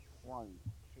1,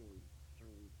 2, 3,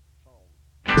 4.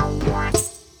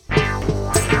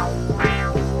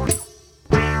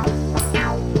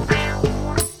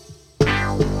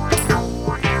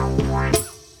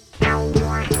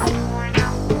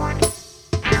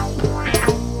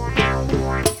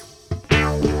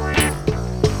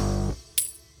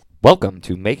 Welcome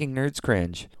to Making Nerds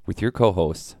Cringe with your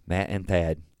co-hosts, Matt and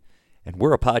Thad. And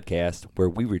we're a podcast where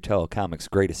we retell comics'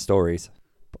 greatest stories.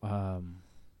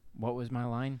 What was my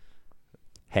line?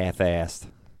 Half-assed.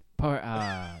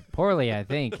 Poorly, I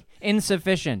think.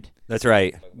 Insufficient. That's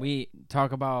right. We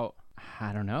talk about,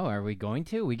 I don't know, are we going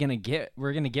to? We're gonna get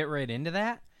right into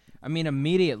that? I mean,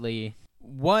 immediately,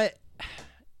 what?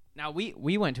 Now, we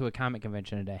went to a comic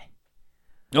convention today.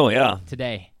 Oh, yeah.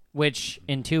 Today, which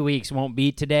in 2 weeks won't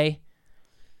be today.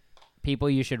 People,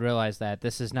 you should realize that.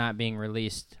 This is not being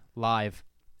released live.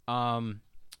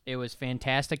 It was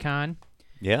Fantasticon.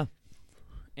 Yeah.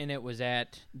 And it was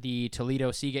at the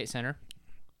Toledo Seagate Center.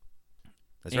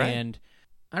 That's right. And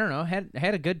I don't know,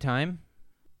 had a good time.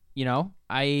 You know,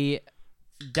 I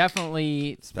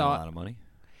definitely Spent a lot of money.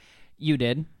 You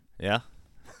did. Yeah.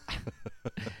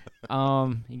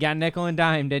 You got nickel and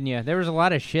dime, didn't you? There was a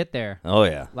lot of shit there. Oh,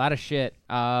 yeah. A lot of shit.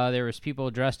 There was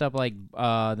people dressed up like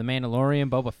the Mandalorian,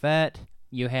 Boba Fett.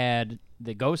 You had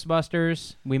the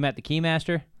Ghostbusters. We met the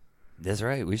Keymaster. That's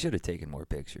right. We should have taken more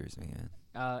pictures,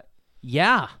 man.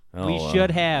 Yeah. We should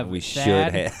have. We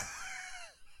should have.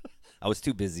 I was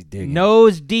too busy digging.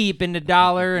 Nose deep into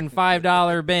 $1 and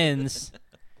 $5 bins.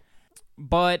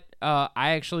 But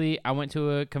I went to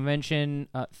a convention.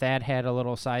 Thad had a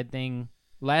little side thing.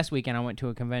 Last weekend I went to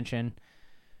a convention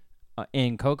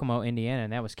in Kokomo, Indiana,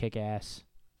 and that was kick-ass.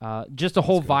 Just the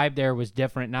whole vibe there was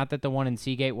different. Not that the one in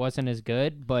Seagate wasn't as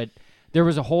good, but there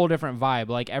was a whole different vibe.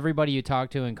 Like, everybody you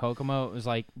talked to in Kokomo, it was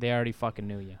like they already fucking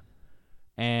knew you.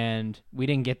 And we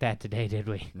didn't get that today, did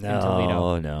we?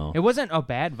 No. It wasn't a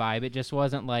bad vibe. It just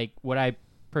wasn't like what I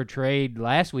portrayed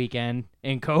last weekend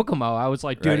in Kokomo. I was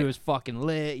like, dude, It was fucking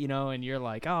lit, you know, and you're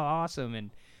like, oh, awesome.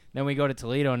 And then we go to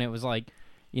Toledo, and it was like,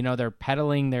 you know, they're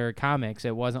peddling their comics.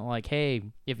 It wasn't like, hey,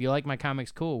 if you like my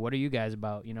comics, cool. What are you guys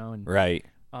about, you know? And, right.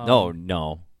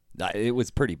 No. It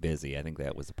was pretty busy. I think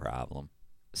that was the problem.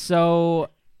 So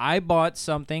I bought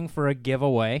something for a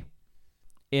giveaway.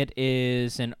 It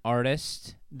is an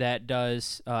artist that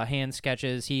does hand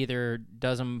sketches. He either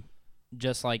does them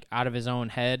just like out of his own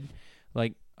head.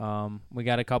 Like we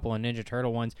got a couple of Ninja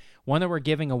Turtle ones. One that we're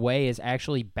giving away is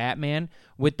actually Batman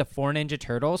with the 4 Ninja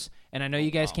Turtles. And I know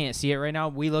you guys can't see it right now.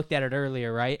 We looked at it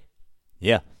earlier, right?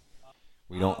 Yeah.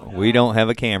 We don't have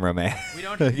a camera, man. We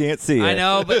don't. I can't see it. I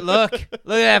know, but look at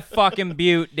that fucking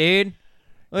beaut, dude.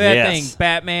 Look at that thing,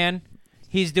 Batman.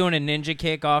 He's doing a ninja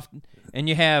kick off, and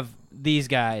you have these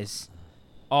guys,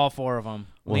 all 4 of them: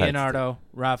 Leonardo,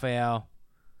 Raphael,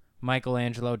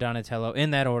 Michelangelo, Donatello,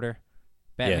 in that order.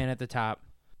 Batman at the top,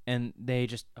 and they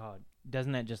just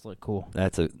doesn't that just look cool?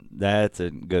 That's a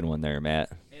good one there,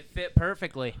 Matt. It fit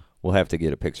perfectly. We'll have to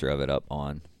get a picture of it up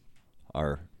on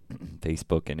our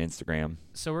Facebook and Instagram.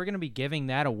 So we're gonna be giving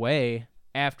that away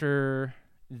after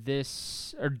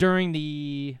this, or during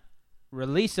the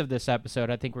release of this episode.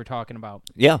 I think we're talking about.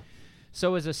 Yeah.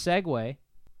 So as a segue,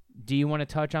 do you want to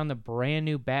touch on the brand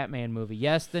new Batman movie?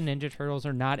 Yes, the Ninja Turtles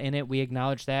are not in it. We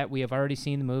acknowledge that. We have already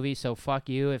seen the movie, so fuck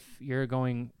you if you're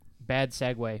going bad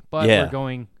segue. But we're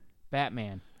going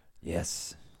Batman.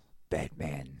 Yes.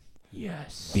 Batman.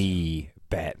 Yes. The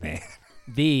Batman.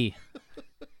 The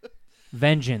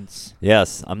Vengeance.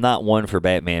 Yes, I'm not one for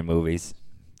Batman movies,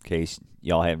 in case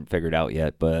y'all haven't figured out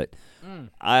yet, but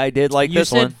I did like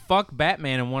this one. You said fuck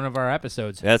Batman in one of our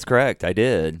episodes. That's correct, I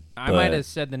did. I might have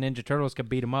said the Ninja Turtles could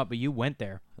beat him up, but you went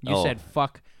there. You said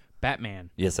fuck Batman.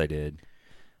 Yes, I did.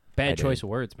 Bad choice of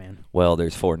words, man. Well,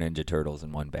 there's 4 Ninja Turtles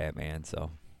and 1 Batman,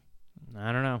 so.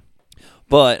 I don't know.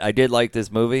 But I did like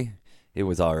this movie. It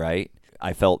was all right.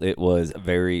 I felt it was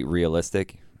very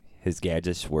realistic. His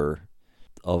gadgets were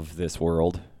of this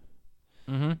world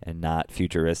and not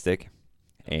futuristic,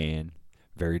 and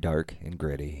very dark and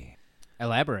gritty.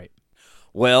 Elaborate.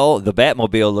 Well, the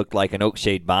Batmobile looked like an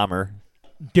Oakshade bomber.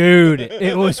 Dude,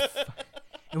 it was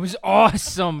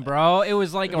awesome, bro. It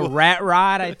was like a rat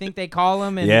rod, I think they call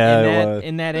them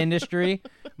in that industry.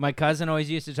 My cousin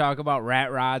always used to talk about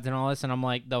rat rods and all this, and I'm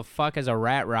like, the fuck is a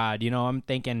rat rod? You know, I'm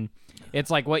thinking it's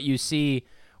like what you see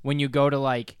when you go to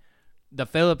like the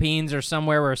Philippines or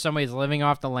somewhere where somebody's living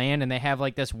off the land and they have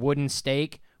like this wooden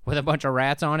stake with a bunch of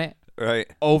rats on it. Right.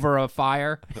 Over a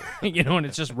fire, you know, and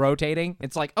it's just rotating.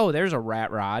 It's like, oh, there's a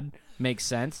rat rod. Makes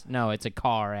sense. No, it's a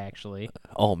car, actually.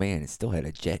 Oh, man, it still had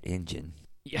a jet engine.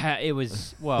 Yeah, it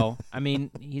was. Well, I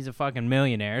mean, he's a fucking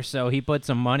millionaire, so he put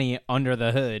some money under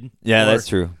the hood. Yeah, that's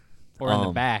true. Or in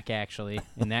the back, actually,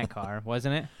 in that car,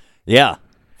 wasn't it? Yeah,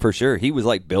 for sure. He was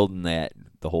like building that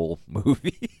the whole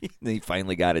movie. He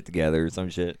finally got it together or some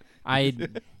shit. I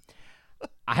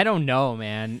don't know,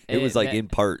 man. It was like in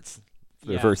parts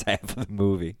for the first half of the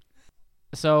movie.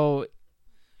 So,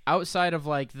 outside of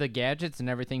like the gadgets and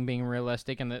everything being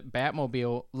realistic and the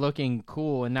Batmobile looking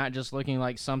cool and not just looking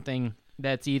like something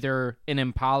that's either an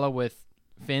Impala with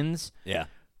fins. Yeah.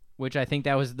 Which I think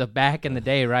that was the back in the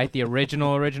day, right? The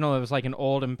original. It was like an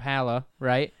old Impala,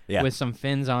 right? Yeah. With some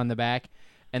fins on the back.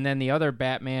 And then the other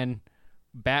Batmobiles,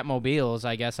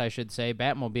 I guess I should say,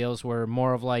 Batmobiles were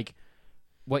more of like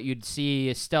what you'd see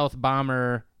a stealth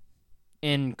bomber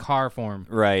in car form.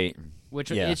 Right.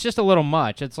 Which it's just a little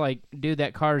much. It's like, dude,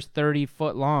 that car's 30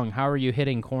 foot long. How are you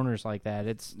hitting corners like that?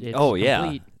 It's oh, complete.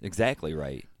 yeah. Exactly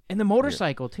right. And the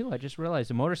motorcycle, too. I just realized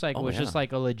the motorcycle was just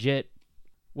like a legit...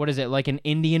 What is it, like an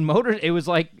Indian motor? It was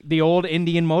like the old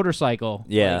Indian motorcycle.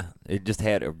 Yeah, like, it just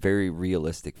had a very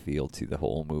realistic feel to the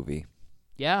whole movie.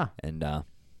 Yeah. And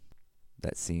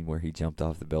that scene where he jumped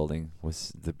off the building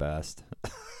was the best.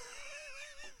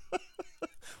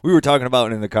 We were talking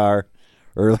about it in the car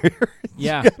earlier.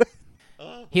 Yeah.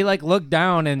 He like looked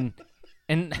down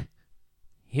and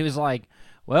he was like,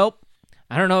 well,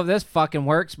 I don't know if this fucking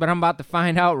works, but I'm about to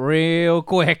find out real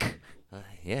quick.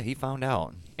 Yeah, he found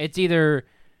out. It's either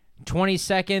 20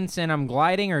 seconds and I'm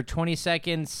gliding or 20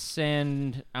 seconds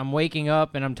and I'm waking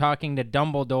up and I'm talking to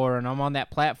Dumbledore and I'm on that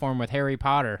platform with Harry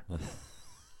Potter.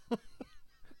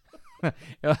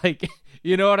 Like,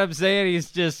 you know what I'm saying? He's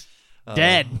just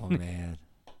dead. Oh, man.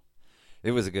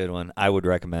 It was a good one. I would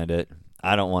recommend it.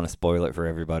 I don't want to spoil it for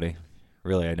everybody.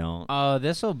 Really, I don't.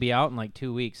 This will be out in like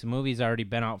 2 weeks. The movie's already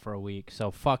been out for a week,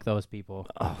 so fuck those people.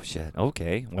 Oh, shit.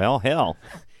 Okay. Well, hell.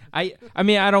 I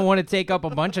mean, I don't want to take up a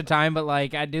bunch of time, but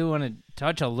like I do want to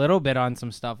touch a little bit on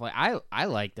some stuff. Like I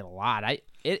liked it a lot.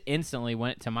 It instantly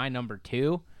went to my number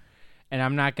 2, and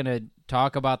I'm not gonna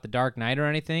talk about The Dark Knight or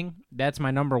anything. That's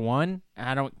my number 1.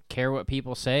 I don't care what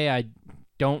people say. I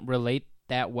don't relate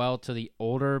that well to the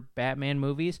older Batman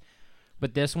movies,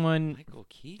 but this one, Michael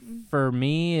Keaton, for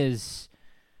me, is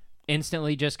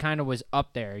instantly just kind of was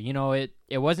up there. You know, it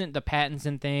wasn't the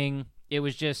Pattinson thing. It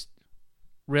was just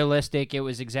realistic. It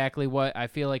was exactly what I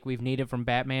feel like we've needed from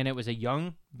Batman. It was a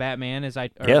young Batman, as I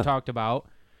talked about,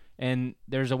 and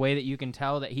there's a way that you can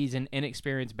tell that he's an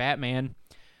inexperienced Batman.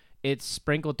 It's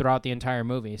sprinkled throughout the entire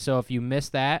movie. So if you miss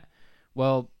that,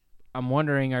 well, I'm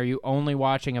wondering, are you only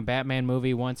watching a Batman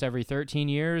movie once every 13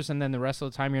 years and then the rest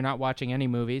of the time you're not watching any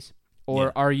movies?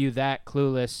 Or are you that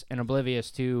clueless and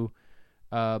oblivious to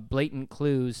blatant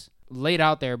clues laid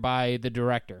out there by the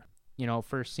director? You know,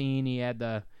 first scene, he had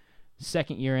the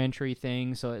second-year entry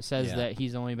thing, so it says that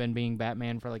he's only been being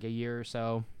Batman for like a year or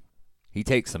so. He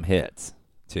takes some hits,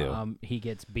 too. He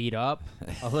gets beat up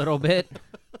a little bit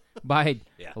by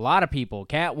a lot of people.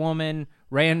 Catwoman,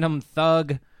 random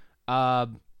thug,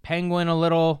 Penguin a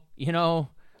little, you know,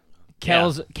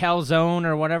 Calzone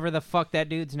or whatever the fuck that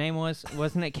dude's name was.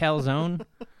 Wasn't it Calzone?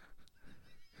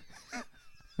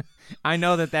 I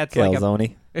know that's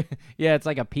Calzone. like yeah, it's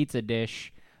like a pizza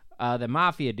dish. The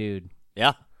Mafia dude.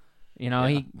 Yeah. You know,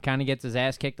 he kind of gets his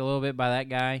ass kicked a little bit by that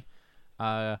guy.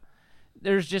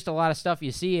 There's just a lot of stuff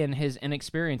you see in his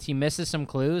inexperience. He misses some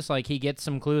clues. Like, he gets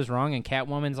some clues wrong, and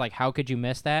Catwoman's like, how could you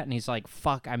miss that? And he's like,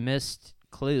 fuck, I missed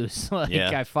clues. Like,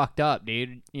 I fucked up,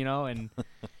 dude. You know, and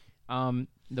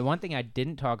the one thing I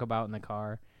didn't talk about in the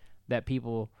car that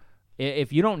people,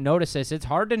 if you don't notice this, it's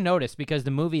hard to notice because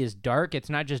the movie is dark. It's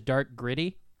not just dark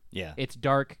gritty. Yeah. It's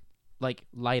dark, like,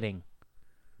 lighting.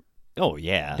 Oh,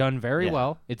 yeah. Done very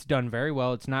well. It's done very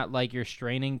well. It's not like you're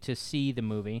straining to see the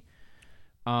movie.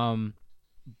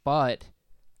 But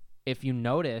if you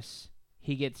notice,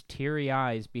 he gets teary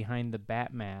eyes behind the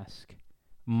bat mask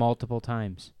multiple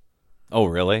times. Oh,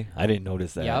 really? I didn't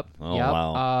notice that. Yep. Oh, yep.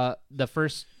 wow. The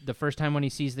first time when he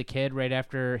sees the kid right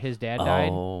after his dad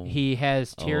died, he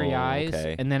has teary eyes.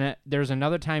 Okay. And then there's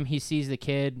another time he sees the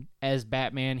kid as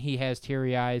Batman. He has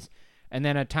teary eyes. And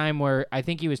then a time where I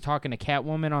think he was talking to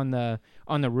Catwoman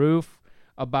on the roof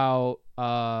about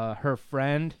her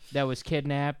friend that was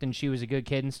kidnapped and she was a good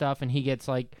kid and stuff. And he gets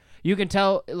like, you can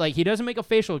tell, like, he doesn't make a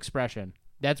facial expression.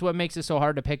 That's what makes it so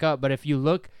hard to pick up. But if you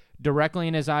look directly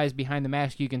in his eyes behind the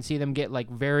mask, you can see them get like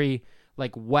very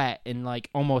like wet and like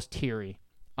almost teary.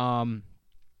 And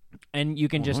you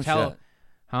can just tell, shit.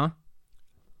 Huh?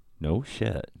 No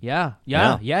shit. Yeah,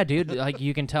 dude. Like,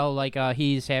 you can tell, like,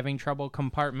 he's having trouble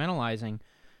compartmentalizing.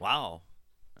 Wow.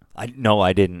 I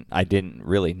didn't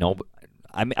really know.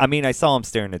 I mean, I saw him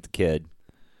staring at the kid,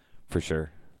 for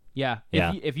sure. Yeah.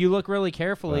 Yeah. If you look really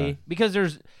carefully,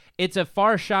 because it's a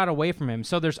far shot away from him,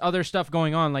 so there's other stuff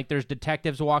going on. Like there's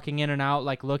detectives walking in and out,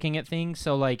 like looking at things.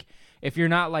 So like if you're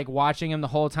not like watching him the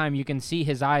whole time, you can see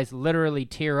his eyes literally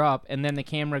tear up, and then the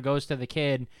camera goes to the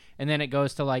kid, and then it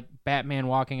goes to like Batman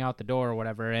walking out the door or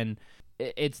whatever. And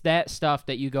it's that stuff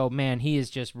that you go, man, he is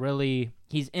just really,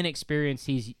 he's inexperienced.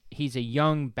 He's a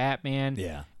young Batman.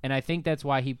 Yeah. And I think that's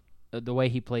why the way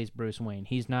he plays Bruce Wayne,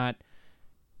 he's not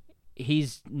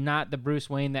the Bruce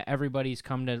Wayne that everybody's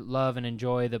come to love and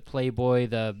enjoy, the playboy,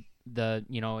 the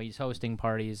he's hosting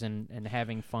parties and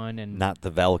having fun, and Not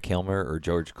the Val Kilmer or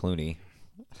George Clooney.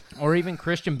 or even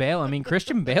Christian Bale. I mean,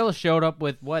 Christian Bale showed up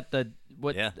with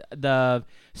the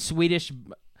Swedish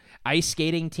ice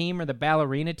skating team or the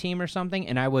ballerina team or something,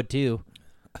 and I would too.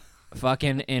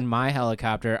 Fucking in my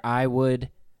helicopter, I would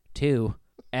too.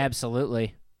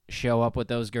 Absolutely show up with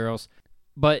those girls.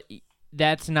 But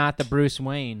that's not the Bruce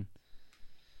Wayne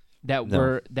that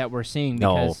we're seeing,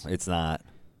 because No, it's not.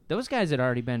 those guys had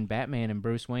already been Batman and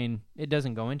Bruce Wayne. It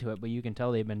doesn't go into it, but you can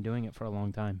tell they've been doing it for a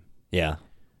long time. Yeah.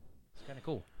 It's kind of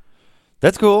cool.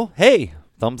 That's cool. Hey,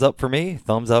 thumbs up for me.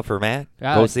 Thumbs up for Matt.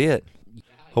 Go see it.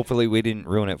 Hopefully we didn't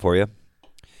ruin it for you.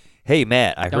 Hey,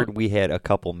 Matt, I heard we had a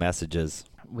couple messages.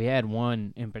 We had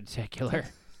one in particular.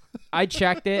 I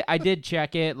checked it. I did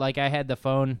check it. Like, I had the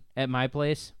phone at my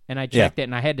place, and I checked it,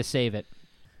 and I had to save it.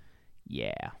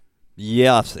 Yeah.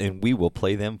 Yes, and we will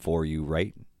play them for you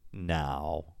right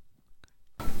now.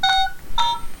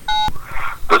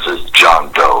 This is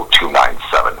John Doe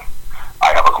 297.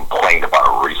 I have a complaint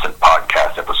about a recent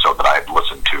podcast episode that I had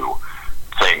listened to,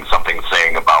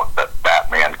 saying about that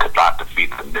Batman could not defeat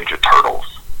the Ninja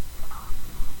Turtles.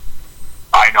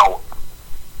 I know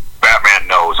Batman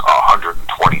knows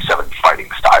 127 fighting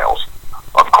styles.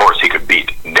 Of course he could beat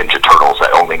Ninja Turtles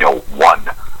that only know one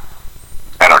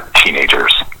and are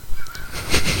teenagers.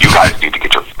 You guys need to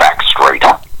get your facts straight.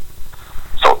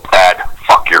 So Thad,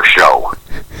 fuck your show.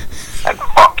 And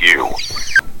fuck you.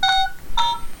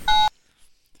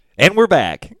 And we're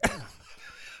back.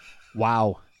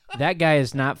 Wow. That guy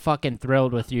is not fucking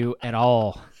thrilled with you at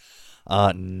all.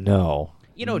 No.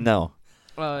 No.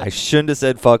 Uh, I shouldn't have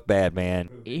said fuck Batman.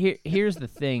 Here's the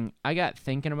thing. I got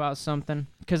thinking about something,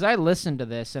 because I listened to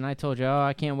this, and I told you,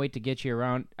 I can't wait to get you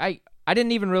around. I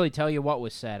didn't even really tell you what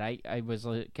was said. I was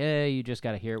like, you just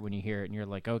got to hear it when you hear it, and you're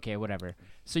like, okay, whatever.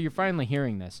 So you're finally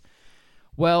hearing this.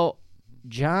 Well,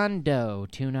 John Doe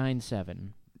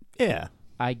 297. Yeah.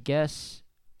 I guess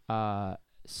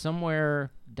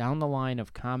somewhere down the line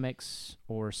of comics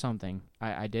or something,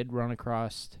 I did run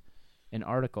across an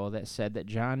article that said that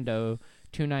John Doe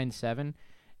 297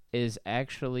 is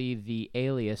actually the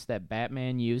alias that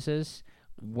Batman uses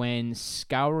when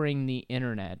scouring the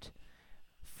internet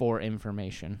for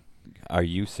information. Are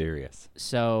you serious?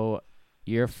 So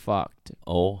you're fucked.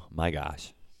 Oh my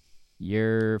gosh.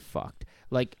 You're fucked.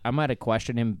 Like, I might have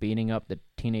questioned him beating up the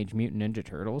Teenage Mutant Ninja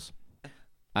Turtles.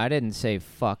 I didn't say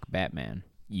fuck Batman.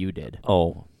 You did.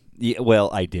 Oh, yeah, well,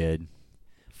 I did.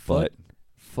 Foot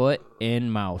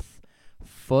in mouth.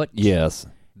 Foot. Yes.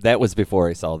 That was before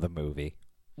I saw the movie.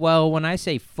 Well, when I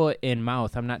say foot in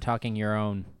mouth, I'm not talking your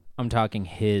own. I'm talking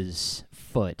his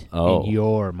foot in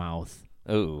your mouth.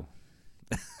 Ooh.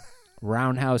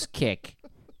 Roundhouse kick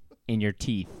in your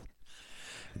teeth.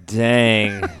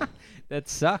 Dang. That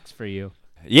sucks for you.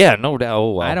 Yeah, no doubt.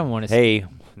 Oh, well. I don't want to. Hey,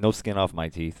 no skin off my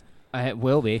teeth. It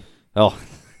will be. Oh.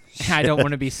 I don't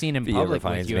want to be seen in If he ever public with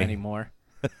finds you me. anymore.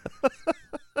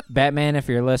 Batman, if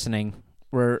you're listening,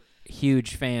 we're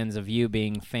huge fans of you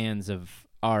being fans of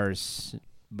ours,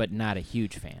 but not a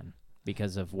huge fan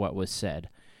because of what was said.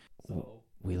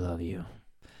 We love you.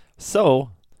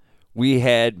 So, we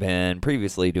had been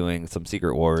previously doing some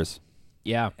Secret Wars.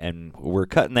 Yeah. And we're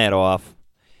cutting that off.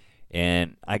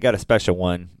 And I got a special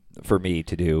one for me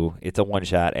to do. It's a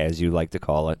one-shot, as you like to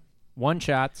call it. One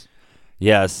shots.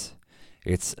 Yes.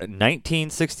 It's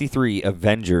 1963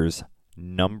 Avengers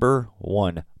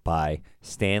 #1 by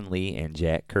Stan Lee and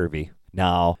Jack Kirby.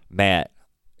 Now, Matt.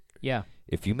 Yeah.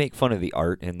 If you make fun of the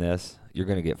art in this, you're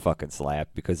going to get fucking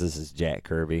slapped because this is Jack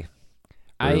Kirby.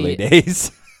 Early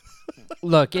days.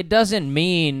 Look, it doesn't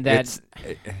mean that...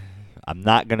 I'm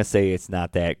not going to say it's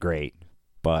not that great,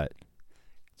 but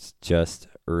it's just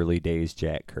early days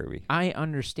Jack Kirby. I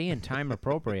understand time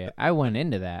appropriate. I went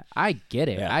into that. I get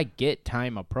it. Yeah. I get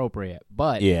time appropriate.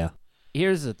 But yeah.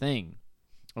 Here's the thing,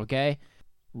 okay?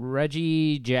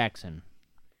 Reggie Jackson,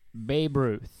 Babe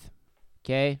Ruth,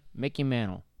 okay? Mickey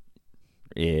Mantle.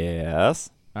 Yes.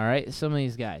 All right, some of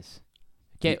these guys.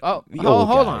 Okay, old hold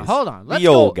guys. on. Let's the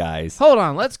go. old guys. Hold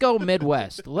on, let's go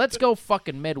Midwest. Let's go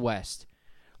fucking Midwest.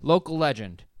 Local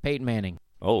legend, Peyton Manning.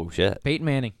 Oh, shit. Peyton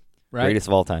Manning. right? Greatest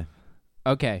of all time.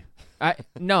 Okay.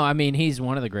 I mean, he's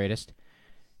one of the greatest.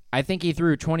 I think he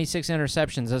threw 26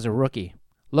 interceptions as a rookie.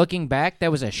 Looking back,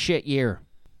 that was a shit year.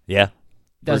 Yeah.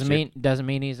 Doesn't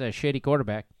mean he's a shitty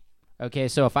quarterback. Okay,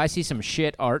 so if I see some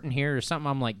shit art in here or something,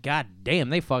 I'm like, God damn,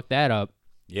 they fucked that up.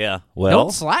 Yeah. Well,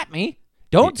 Don't slap me.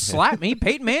 Don't slap me.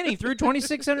 Peyton Manning threw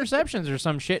 26 interceptions or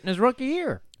some shit in his rookie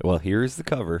year. Well, here's the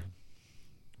cover.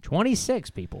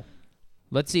 26, people.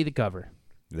 Let's see the cover.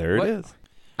 There What? it is.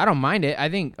 I don't mind it. I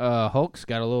think Hulk's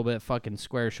got a little bit of fucking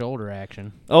square shoulder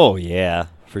action. Oh, yeah,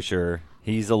 for sure.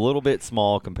 He's a little bit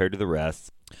small compared to the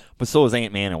rest. But so is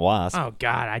Ant-Man and Wasp. Oh,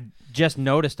 God. I just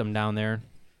noticed him down there.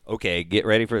 Okay, get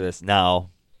ready for this. Now,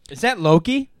 Is that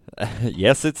Loki?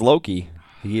 yes, it's Loki.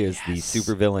 He is the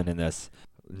supervillain in this.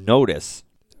 Notice,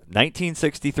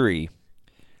 1963,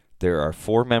 there are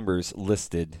 4 members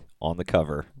listed on the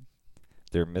cover.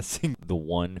 They're missing the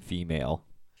one female.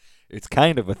 It's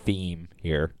kind of a theme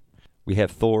here. We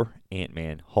have Thor,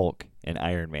 Ant-Man, Hulk, and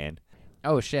Iron Man.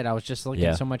 Oh, shit. I was just looking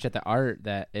Yeah. so much at the art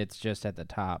that it's just at the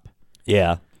top.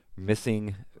 Yeah.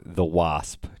 Missing the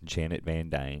Wasp, Janet Van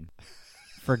Dyne.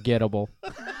 Forgettable.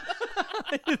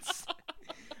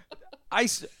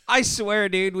 I swear,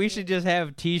 dude, we should just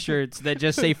have T-shirts that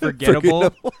just say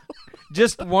forgettable.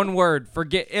 Just one word,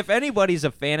 forget. If anybody's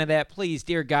a fan of that, please,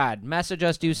 dear God, message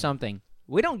us, do something.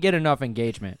 We don't get enough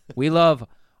engagement. We love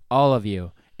all of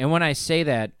you. And when I say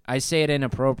that, I say it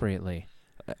inappropriately.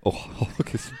 Oh,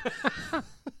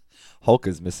 Hulk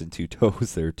is missing 2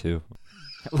 toes there, too.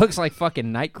 It looks like fucking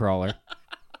Nightcrawler.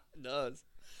 It does.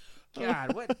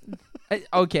 God, what?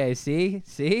 Okay,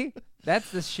 see?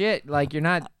 That's the shit. Like, you're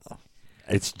not...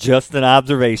 It's just an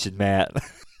observation, Matt.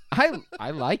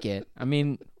 I like it. I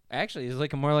mean, actually, he's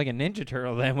looking more like a Ninja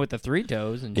Turtle than with the 3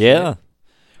 toes and shit. Yeah.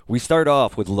 We start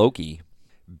off with Loki,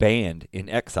 banned in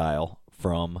exile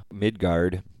from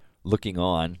Midgard, looking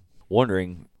on,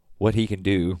 wondering what he can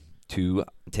do to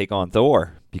take on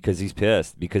Thor, because he's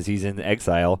pissed, because he's in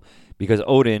exile, because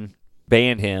Odin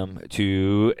banned him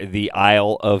to the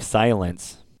Isle of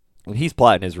Silence. And he's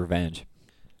plotting his revenge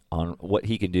on what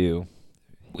he can do.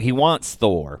 He wants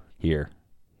Thor here.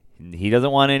 He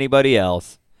doesn't want anybody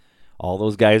else. All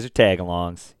those guys are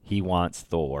tag-alongs. He wants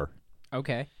Thor.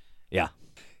 Okay. Yeah.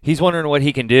 He's wondering what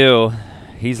he can do.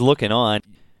 He's looking on.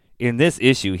 In this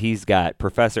issue, he's got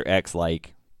Professor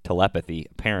X-like telepathy,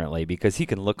 apparently, because he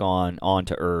can look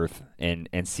onto Earth and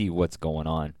see what's going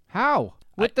on. How?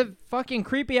 With the fucking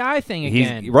creepy eye thing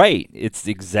again. He's right. It's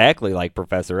exactly like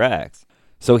Professor X.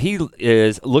 So he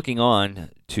is looking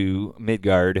on to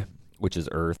Midgard, which is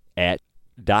Earth, at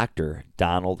Dr.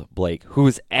 Donald Blake, who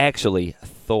is actually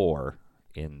Thor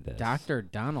in this. Dr.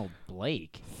 Donald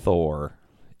Blake? Thor.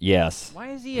 Yes. Why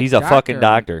is he He's a fucking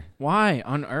doctor. Why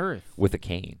on Earth? With a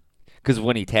cane. Because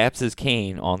when he taps his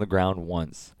cane on the ground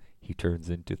once, he turns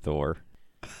into Thor.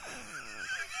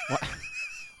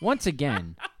 Once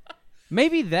again,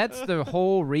 maybe that's the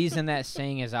whole reason that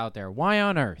saying is out there. Why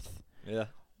on Earth? Yeah.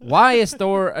 Why is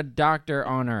Thor a doctor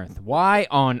on Earth? Why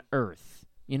on Earth?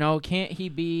 You know, can't he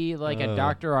be like a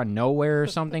doctor on Nowhere or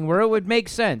something where it would make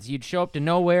sense? You'd show up to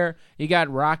Nowhere, you got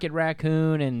Rocket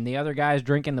Raccoon and the other guys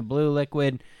drinking the blue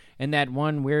liquid, and that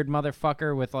one weird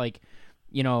motherfucker with like,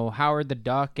 you know, Howard the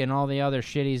Duck and all the other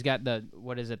shit. He's got the,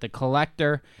 the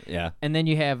Collector. Yeah. And then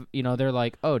you have, you know, they're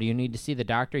like, oh, do you need to see the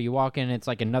doctor? You walk in, it's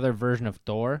like another version of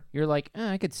Thor. You're like,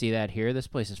 I could see that here. This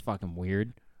place is fucking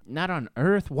weird. Not on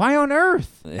Earth. Why on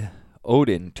Earth?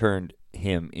 Odin turned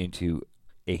him into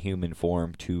a human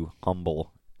form to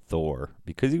humble Thor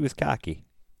because he was cocky.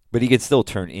 But he could still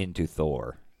turn into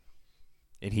Thor.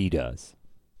 And he does.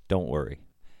 Don't worry.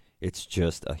 It's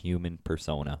just a human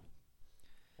persona.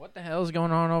 What the hell is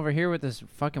going on over here with this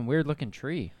fucking weird-looking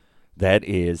tree? That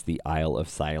is the Isle of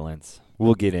Silence.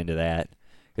 We'll get into that.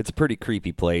 It's a pretty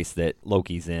creepy place that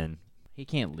Loki's in. He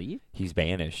can't leave? He's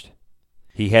banished.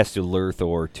 He has to lure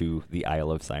Thor to the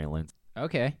Isle of Silence.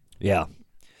 Okay. Yeah.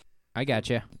 I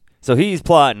gotcha. So he's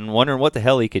plotting, wondering what the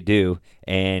hell he could do,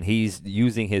 and he's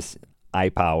using his eye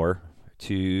power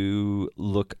to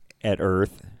look at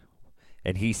Earth,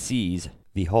 and he sees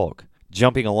the Hulk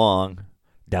jumping along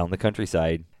down the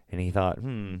countryside, and he thought,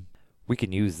 we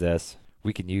can use this.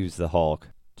 We can use the Hulk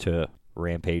to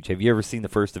rampage. Have you ever seen the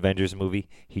first Avengers movie?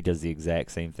 He does the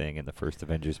exact same thing in the first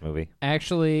Avengers movie.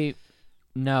 Actually,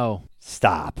 no.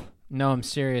 Stop. No, I'm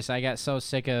serious. I got so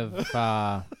sick of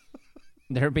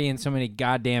there being so many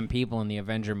goddamn people in the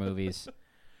Avenger movies.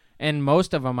 And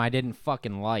most of them I didn't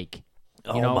fucking like.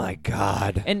 You know? My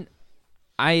God. And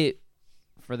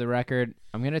for the record,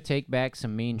 I'm going to take back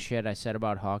some mean shit I said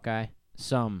about Hawkeye.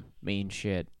 Some mean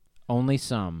shit. Only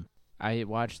some. I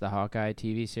watched the Hawkeye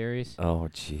TV series. Oh,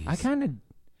 jeez.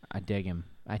 I dig him.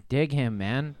 I dig him,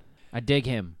 man. I dig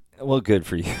him. Well, good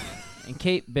for you. And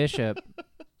Kate Bishop,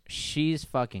 she's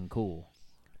fucking cool.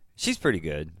 She's pretty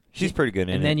good. She's pretty good in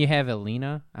it. And then you have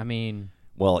Alina. I mean...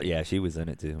 Well, yeah, she was in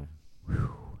it, too.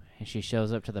 And she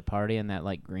shows up to the party in that,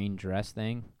 like, green dress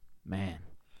thing. Man.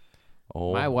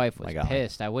 Oh, my wife was my God.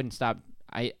 pissed. I wouldn't stop.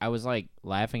 I was, like,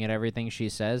 laughing at everything she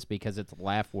says because it's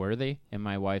laugh-worthy. And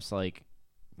my wife's like,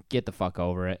 get the fuck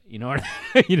over it. You know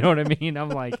what, you know what I mean? I'm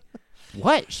like,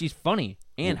 what? She's funny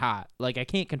and hot. Like, I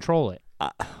can't control it.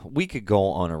 We could go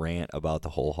on a rant about the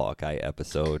whole Hawkeye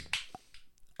episode.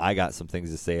 I got some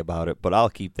things to say about it, but I'll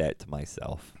keep that to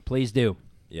myself. Please do.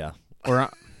 Yeah. Or,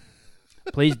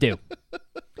 please do.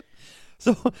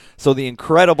 So the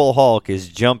Incredible Hulk is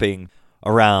jumping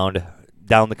around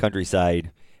down the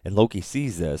countryside, and Loki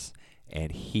sees this,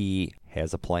 and he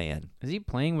has a plan. Is he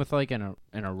playing with, like, an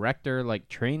erector, like,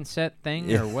 train set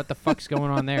thing? Or what the fuck's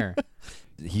going on there?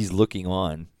 He's looking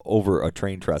on over a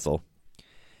train trestle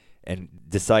and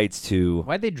decides to...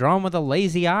 Why'd they draw him with a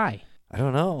lazy eye? I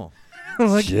don't know.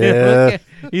 look at,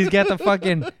 he's got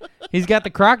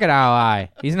the crocodile eye.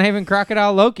 He's not even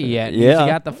Crocodile Loki yet. Yeah.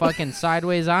 He's got the fucking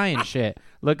sideways eye and shit.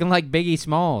 Looking like Biggie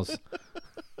Smalls.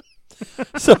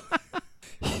 So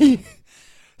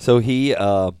he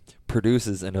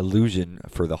produces an illusion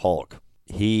for the Hulk.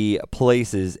 He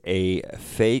places a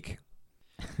fake...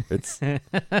 It's a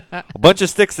bunch of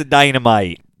sticks of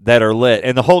dynamite that are lit,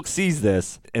 and the Hulk sees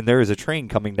this, and there is a train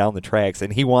coming down the tracks,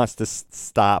 and he wants to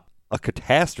stop a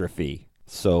catastrophe.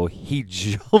 So he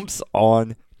jumps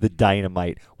on the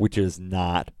dynamite, which is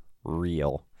not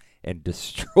real, and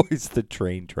destroys the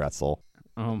train trestle.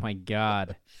 Oh my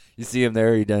God. You see him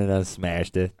there? He done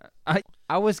smashed it.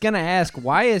 I was going to ask,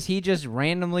 why is he just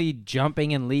randomly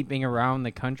jumping and leaping around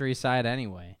the countryside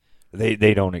anyway?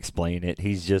 They don't explain it.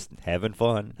 He's just having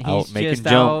fun. He's out making just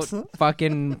jumps. out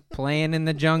fucking playing in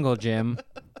the jungle, Jim.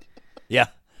 Yeah.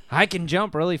 I can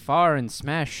jump really far and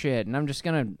smash shit, and I'm just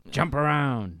going to jump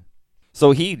around.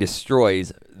 So he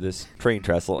destroys this train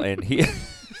trestle, and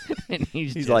And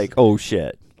he's like, oh,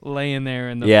 shit. laying there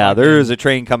in the There's a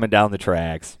train coming down the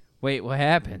tracks. Wait, what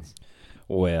happens?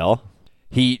 Well,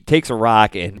 he takes a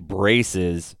rock and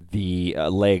braces the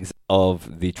legs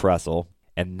of the trestle,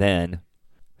 and then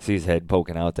see his head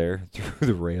poking out there through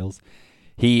the rails.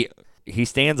 He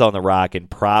stands on the rock and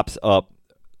props up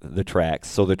the tracks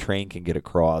so the train can get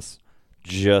across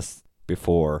just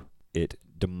before it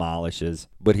demolishes.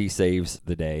 But he saves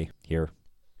the day here.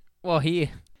 Well,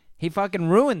 he fucking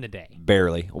ruined the day.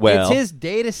 Barely. Well, it's his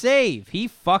day to save. He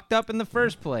fucked up in the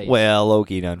first place. Well,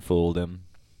 Loki done fooled him.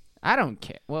 I don't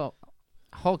care. Well,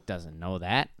 Hulk doesn't know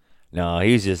that. No,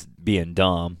 he's just being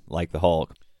dumb like the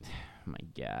Hulk. Oh my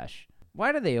gosh.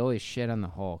 Why do they always shit on the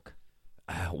Hulk?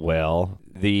 Well,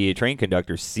 the train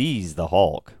conductor sees the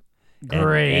Hulk.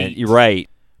 Great. And you're right.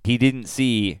 He didn't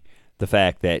see the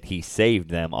fact that he saved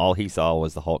them. All he saw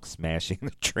was the Hulk smashing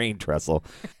the train trestle.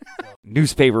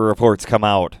 Newspaper reports come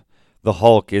out. The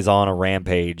Hulk is on a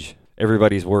rampage.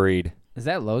 Everybody's worried. Is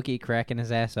that Loki cracking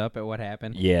his ass up at what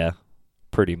happened? Yeah,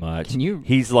 pretty much. Can you...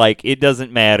 He's like, it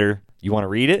doesn't matter. You want to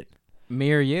read it?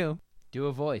 Me or you. Do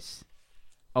a voice.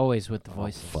 Always with the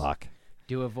voices. Oh, fuck.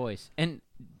 Do a voice. And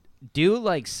do,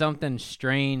 like, something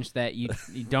strange that you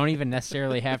don't even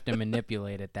necessarily have to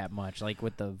manipulate it that much, like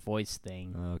with the voice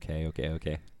thing. Okay.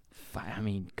 I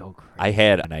mean, go crazy. I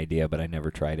had an idea, but I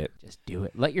never tried it. Just do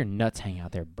it. Let your nuts hang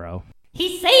out there, bro.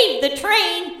 He saved the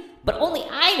train, but only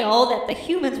I know that the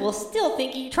humans will still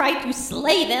think he tried to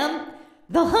slay them.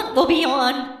 The hunt will be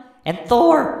on, and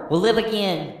Thor will live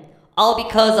again. All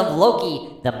because of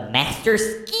Loki, the master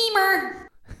schemer.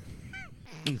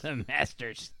 The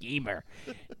master schemer.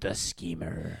 The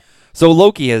schemer. So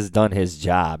Loki has done his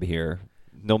job here.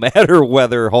 No matter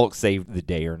whether Hulk saved the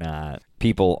day or not,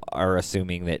 people are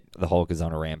assuming that the Hulk is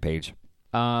on a rampage.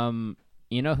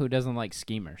 You know who doesn't like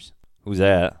schemers? Who's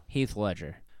that? Heath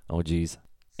Ledger. Oh, geez.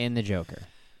 In The Joker.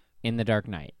 In The Dark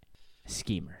Knight.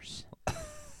 Schemers.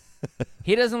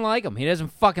 He doesn't like them. He doesn't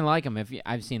fucking like them.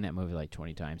 I've seen that movie like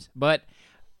 20 times. But,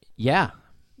 yeah,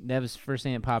 that was the first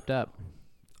thing that popped up.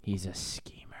 He's a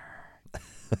schemer.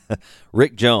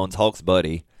 Rick Jones, Hulk's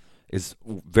buddy, is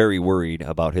very worried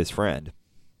about his friend.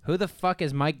 Who the fuck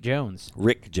is Mike Jones?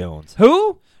 Rick Jones.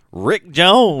 Who? Rick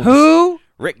Jones. Who?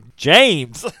 Rick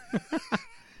James.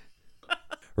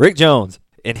 Rick Jones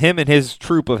and him and his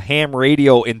troop of ham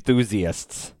radio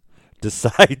enthusiasts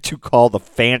decide to call the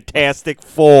Fantastic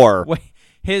Four. Wait,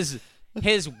 his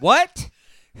what?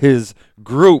 His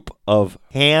group of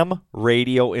ham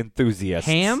radio enthusiasts.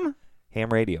 Ham? Ham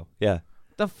radio, yeah.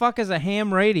 The fuck is a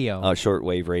ham radio?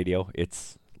 Shortwave radio.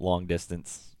 It's long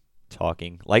distance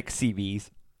talking, like CBs.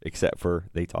 except for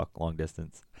they talk long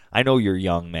distance. I know you're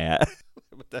young, Matt,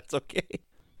 but that's okay.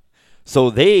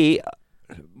 So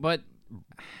But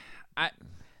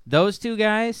those two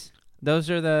guys, those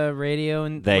are the radio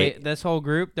and this whole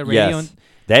group, the radio yes,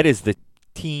 that is the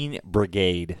Teen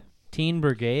Brigade. Teen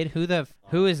Brigade?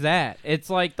 Who is that? It's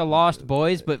like the Lost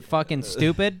Boys, but fucking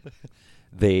stupid.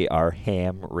 They are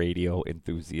ham radio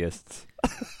enthusiasts.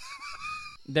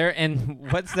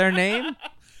 And what's their name?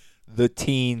 The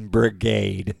Teen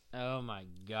Brigade. Oh my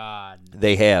God.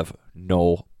 They have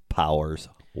no powers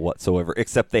whatsoever,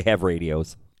 except they have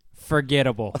radios.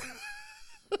 Forgettable.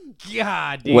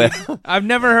 God, dude. Well, I've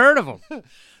never heard of them.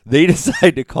 They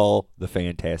decide to call the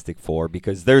Fantastic Four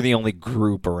because they're the only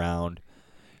group around.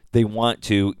 They want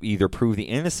to either prove the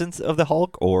innocence of the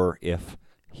Hulk or, if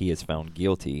he is found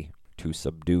guilty, to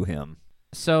subdue him.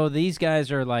 So these guys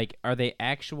are they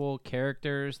actual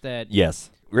characters that... Yes.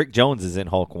 Rick Jones is in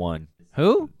Hulk 1.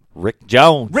 Who? Rick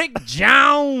Jones. Rick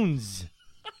Jones!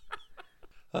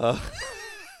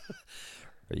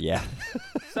 Yeah.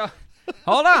 So,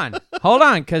 hold on,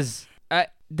 because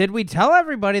did we tell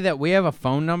everybody that we have a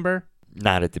phone number?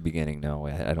 Not at the beginning, no.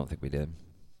 I don't think we did.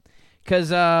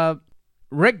 Because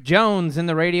Rick Jones in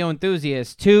the Radio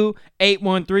Enthusiast,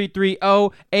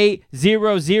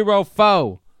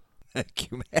 28133080004.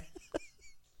 Thank you, man.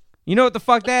 You know what the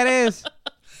fuck that is?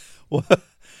 What?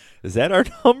 Is that our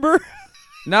number?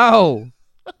 No.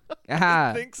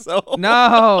 I think so.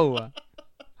 No.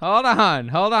 Hold on.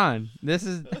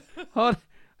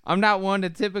 I'm not one to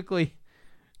typically...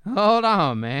 Hold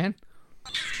on, man.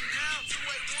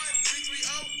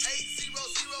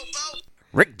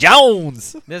 Rick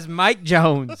Jones. This is Mike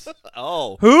Jones.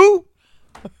 Oh. Who?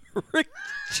 Rick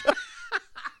Jones.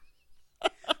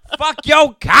 Fuck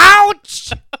your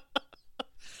couch!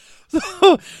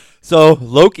 So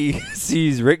Loki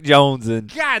sees Rick Jones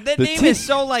and... God, that name is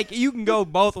so you can go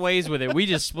both ways with it. We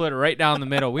just split it right down the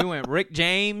middle. We went Rick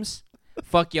James,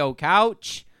 fuck your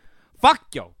couch. Fuck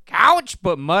your couch,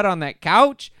 put mud on that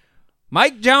couch.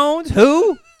 Mike Jones,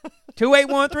 who?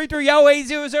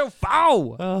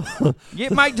 28133080004.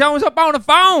 Get Mike Jones up on the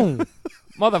phone,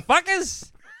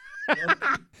 motherfuckers.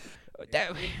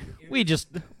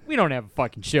 We don't have a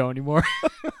fucking show anymore.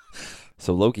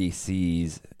 So Loki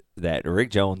sees that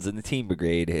Rick Jones and the Teen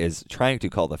Brigade is trying to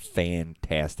call the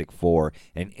Fantastic Four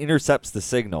and intercepts the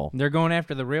signal. They're going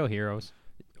after the real heroes.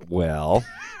 Well...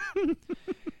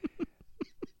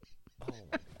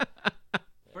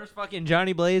 Where's fucking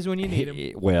Johnny Blaze when you need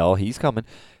him? Well, he's coming.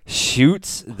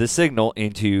 Shoots the signal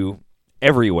into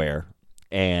everywhere,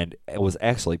 and it was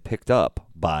actually picked up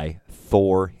by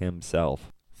Thor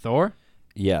himself. Thor?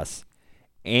 Yes.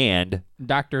 And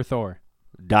Dr. Thor.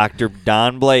 Dr.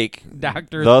 Don Blake,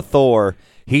 Dr. the Thor,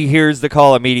 he hears the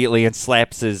call immediately and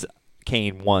slaps his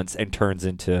cane once and turns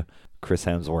into Chris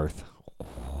Hemsworth.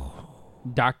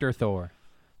 Dr. Thor.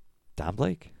 Don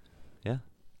Blake. Yeah.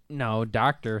 No,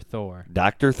 Dr. Thor.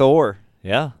 Dr. Thor.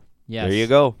 Yeah. Yes. There you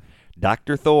go.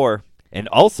 Dr. Thor. And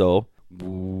also,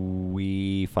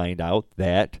 we find out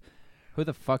that Who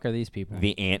the fuck are these people?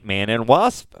 the Ant-Man and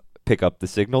Wasp pick up the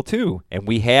signal too. And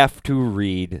we have to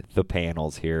read the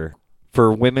panels here.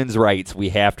 For women's rights, we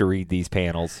have to read these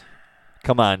panels.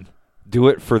 Come on. Do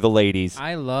it for the ladies.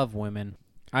 I love women.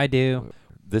 I do.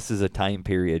 This is a time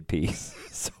period piece.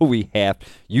 So we have...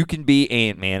 You can be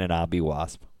Ant-Man and I'll be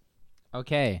Wasp.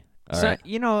 Okay. All right.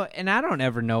 And I don't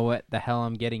ever know what the hell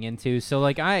I'm getting into. So,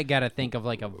 I got to think of,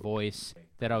 a voice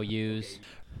that I'll use.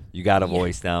 You got a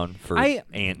voice down for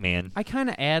Ant-Man. I kind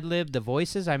of ad-lib the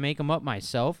voices. I make them up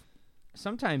myself.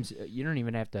 Sometimes you don't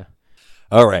even have to...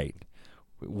 All right.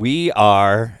 We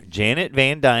are Janet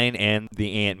Van Dyne and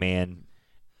the Ant-Man.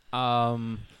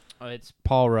 It's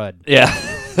Paul Rudd. Yeah,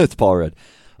 it's Paul Rudd.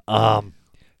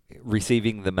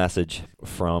 Receiving the message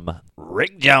from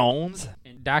Rick Jones.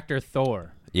 And Dr.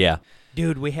 Thor. Yeah.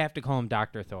 Dude, we have to call him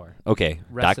Dr. Thor. Okay,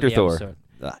 Rest of Dr. the Thor. episode.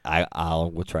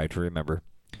 We'll try to remember.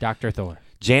 Dr. Thor.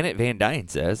 Janet Van Dyne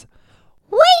says,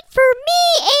 Wait for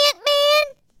me,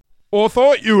 Ant-Man! I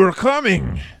thought you were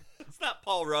coming. It's not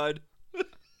Paul Rudd.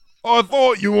 I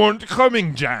thought you weren't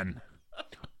coming, Jan.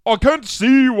 I can't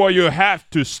see why you have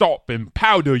to stop and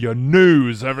powder your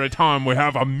nose every time we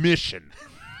have a mission.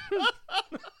 Henry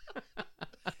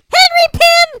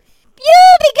Pym,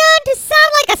 you've begun to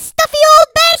sound like a stuffy old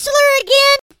bachelor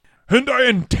again! And I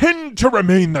intend to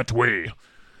remain that way.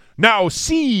 Now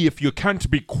see if you can't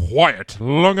be quiet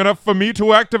long enough for me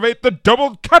to activate the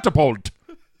double catapult.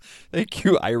 Thank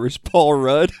you, Irish Paul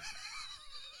Rudd.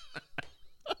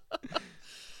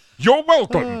 You're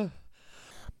welcome.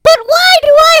 But why do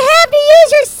I have to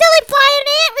use your silly flying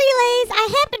ant relays? I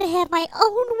happen to have my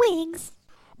own wings.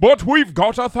 But we've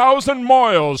got 1,000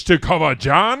 miles to cover,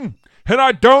 Jan. And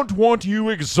I don't want you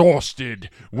exhausted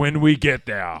when we get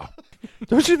there.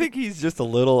 Don't you think he's just a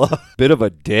little bit of a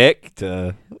dick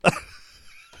to...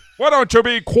 Why don't you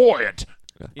be quiet?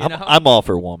 I'm all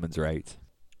for women's rights.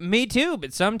 Me too,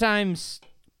 but sometimes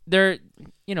they're,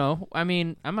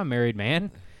 I'm a married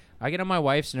man. I get on my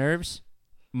wife's nerves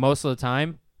most of the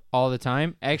time, all the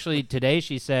time. Actually, today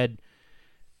she said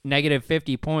negative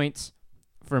 50 points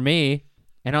for me,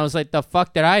 and I was like, the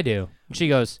fuck did I do? And she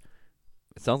goes...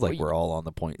 It sounds like we're all on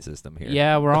the point system here.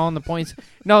 Yeah, we're all on the points.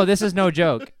 No, this is no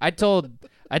joke. I told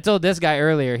this guy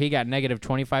earlier he got negative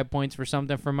 25 points for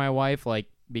something from my wife, like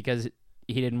because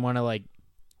he didn't want to like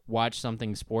watch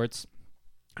something sports,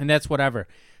 and that's whatever.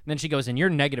 And then she goes, and you're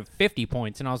negative 50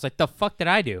 points, and I was like, the fuck did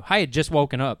I do? I had just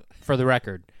woken up. For the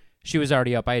record, she was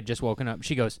already up. I had just woken up.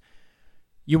 She goes,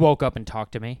 you woke up and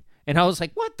talked to me, and I was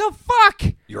like, what the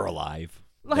fuck? You're alive.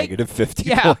 Like, negative 50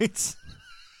 yeah. points.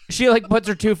 She like puts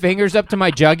her two fingers up to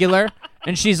my jugular,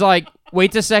 and she's like,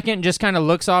 waits a second and just kind of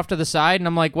looks off to the side, and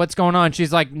I'm like, what's going on?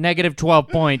 She's like, negative 12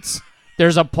 points.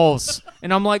 There's a pulse.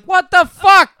 And I'm like, what the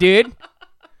fuck, dude?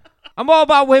 I'm all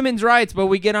about women's rights, but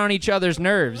we get on each other's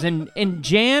nerves. And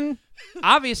Jan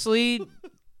obviously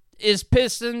is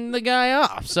pissing the guy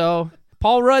off, so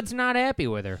Paul Rudd's not happy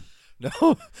with her.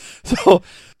 No. So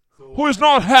who's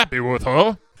not happy with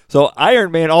her? So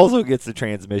Iron Man also gets the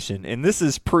transmission, and this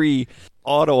is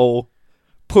pre-auto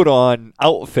put-on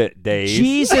outfit days.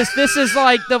 Jesus, this is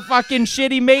like the fucking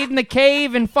shit he made in the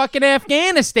cave in fucking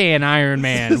Afghanistan, Iron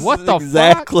Man. What the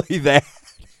exactly fuck?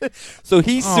 That. So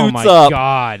he suits oh my up.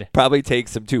 God. Probably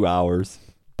takes him 2 hours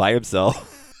by himself.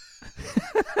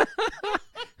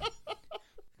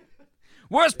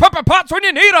 Where's Pepper Potts when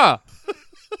you need her?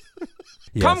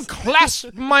 Yes. Come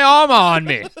clasp my armor on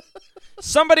me.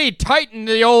 Somebody tighten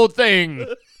the old thing.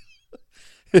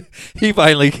 He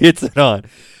finally gets it on.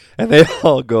 And they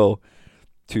all go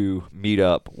to meet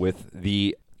up with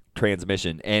the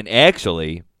transmission. And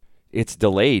actually, it's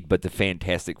delayed, but the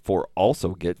Fantastic Four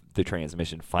also get the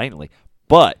transmission finally.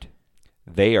 But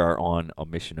they are on a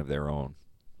mission of their own.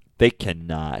 They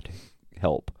cannot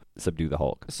help subdue the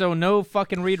Hulk. So no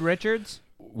fucking Reed Richards?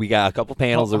 We got a couple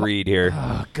panels to read here.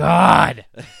 Oh, God.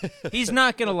 He's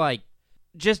not going to,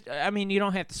 you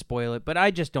don't have to spoil it, but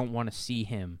I just don't want to see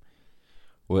him.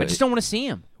 Well, I just don't want to see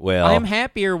him. Well, I am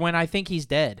happier when I think he's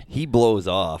dead. He blows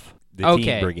off the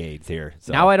teen brigades here.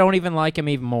 So. Now I don't even like him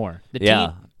even more.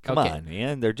 Come on,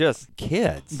 man. They're just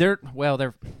kids. They're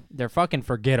fucking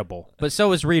forgettable. But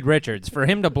so is Reed Richards. For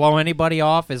him to blow anybody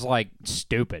off is, like,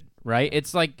 stupid, right?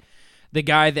 It's like the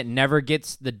guy that never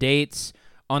gets the dates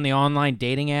on the online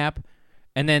dating app,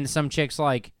 and then some chick's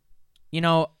like,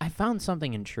 I found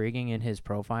something intriguing in his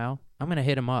profile. I'm going to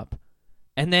hit him up.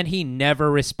 And then he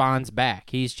never responds back.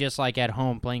 He's just, like, at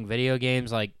home playing video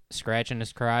games, like, scratching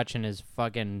his crotch and his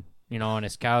fucking, on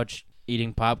his couch,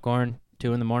 eating popcorn,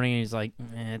 2 a.m, and he's like,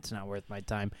 it's not worth my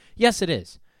time. Yes, it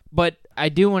is. But I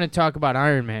do want to talk about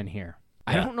Iron Man here.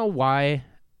 Yeah. I don't know why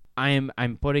I'm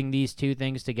putting these two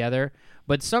things together,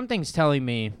 but something's telling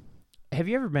me, have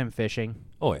you ever been fishing?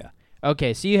 Oh, yeah.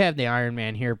 Okay, so you have the Iron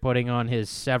Man here putting on his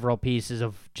several pieces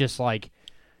of just, like,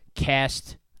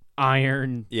 cast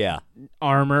iron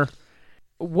armor.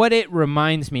 What it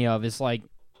reminds me of is, like,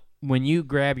 when you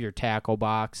grab your tackle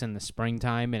box in the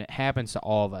springtime, and it happens to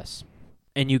all of us,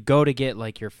 and you go to get,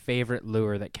 like, your favorite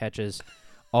lure that catches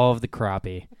all of the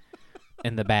crappie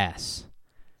and the bass,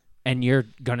 and you're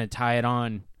going to tie it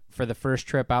on for the first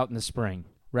trip out in the spring,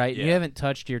 right? Yeah. You haven't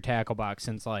touched your tackle box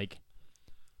since, like,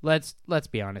 let's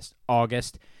be honest,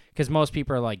 August, because most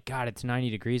people are like, God, it's 90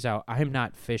 degrees out. I'm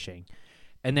not fishing.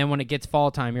 And then when it gets fall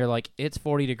time, you're like, it's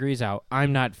 40 degrees out.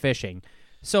 I'm not fishing.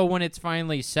 So when it's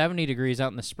finally 70 degrees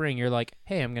out in the spring, you're like,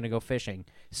 hey, I'm going to go fishing.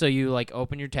 So you, like,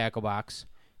 open your tackle box.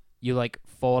 You, like,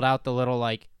 fold out the little,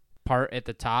 like, part at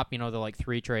the top, the, like,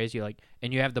 3 trays. You, like,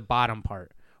 and you have the bottom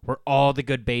part where all the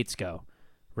good baits go,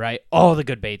 right? All the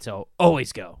good baits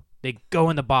always go. They go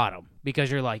in the bottom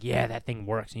because you're like, yeah, that thing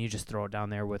works. And you just throw it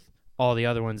down there with all the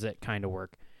other ones that kind of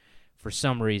work for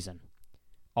some reason.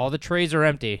 All the trays are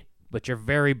empty, but your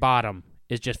very bottom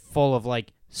is just full of,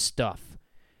 like, stuff.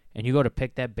 And you go to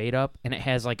pick that bait up, and it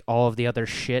has, like, all of the other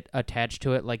shit attached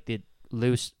to it, like the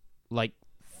loose, like,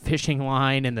 fishing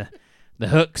line and the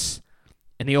hooks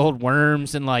and the old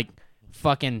worms and, like,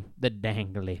 fucking the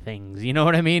dangly things. You know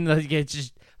what I mean? Like, it's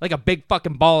just like a big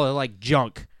fucking ball of, like,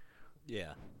 junk.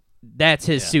 Yeah. That's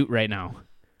his suit right now.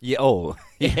 Yeah. Oh,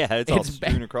 yeah. It's all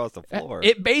strewn across the floor.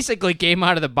 It basically came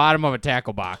out of the bottom of a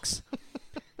tackle box.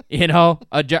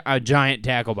 A giant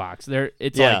tackle box.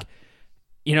 It's like,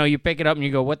 you pick it up and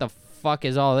you go, what the fuck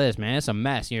is all this, man? It's a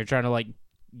mess. And you're trying to, like,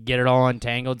 get it all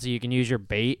untangled so you can use your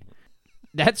bait.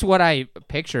 That's what I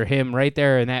picture him right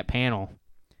there in that panel.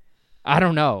 I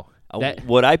don't know.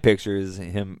 What I picture is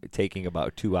him taking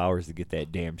about 2 hours to get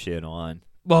that damn shit on.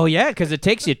 Well, yeah, because it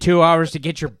takes you 2 hours to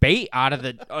get your bait out of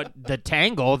the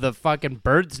tangle, the fucking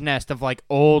bird's nest of, like,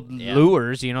 old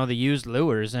lures, you know, the used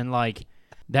lures, and, like,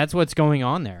 that's what's going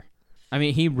on there. I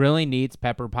mean, he really needs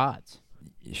Pepper Potts.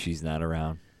 She's not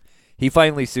around. He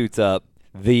finally suits up.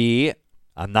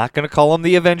 I'm not going to call them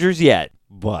the Avengers yet,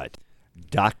 but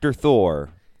Dr.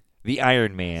 Thor, the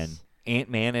Iron Man,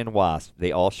 Ant-Man, and Wasp,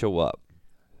 they all show up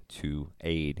to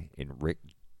aid in Rick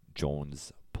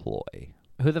Jones' ploy.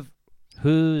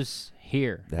 Who's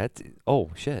here? Oh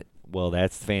shit. Well,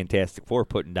 that's Fantastic Four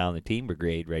putting down the Team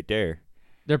Brigade right there.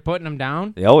 They're putting them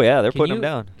down? Oh yeah, they're putting them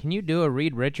down. Can you do a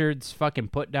Reed Richards fucking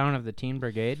put down of the Teen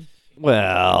Brigade?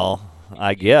 Well,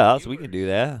 I guess we can do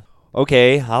that.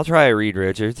 Okay, I'll try Reed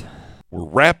Richards. We're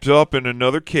wrapped up in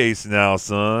another case now,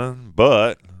 son,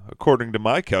 but according to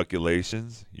my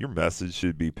calculations, your message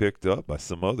should be picked up by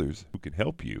some others who can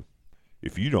help you.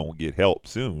 If you don't get help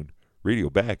soon, radio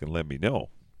back and let me know.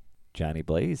 Johnny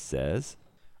Blaze says,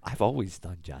 I've always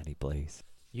done Johnny Blaze.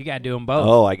 You got to do them both.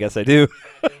 Oh, I guess I do.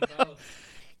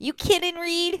 You kidding,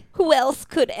 Reed? Who else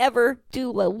could ever do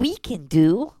what we can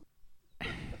do?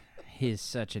 He's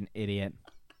such an idiot.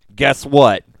 Guess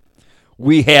what?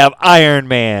 We have Iron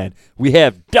Man, we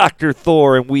have Dr.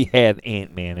 Thor, and we have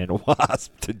Ant-Man and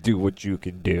Wasp to do what you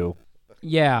can do.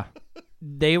 Yeah.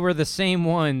 They were the same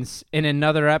ones in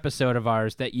another episode of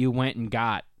ours that you went and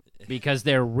got because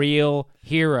they're real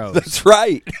heroes. That's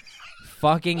right.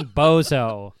 Fucking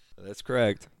bozo. That's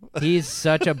correct. He's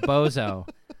such a bozo.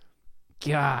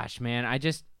 Gosh, man. I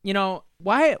just,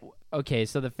 why? Okay,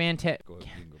 so the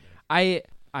I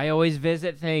always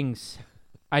visit things.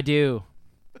 I do.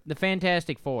 The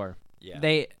Fantastic Four. Yeah.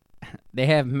 They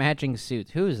have matching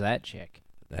suits. Who is that chick?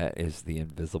 That is the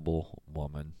Invisible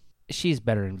Woman. She's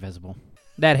better invisible.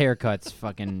 That haircut's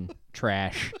fucking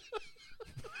trash.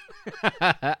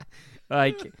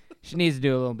 Like, she needs to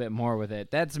do a little bit more with it.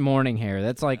 That's morning hair.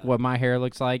 That's like what my hair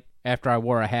looks like after I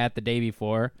wore a hat the day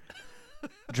before.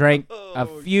 Drank a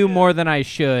few more than I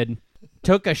should.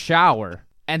 Took a shower.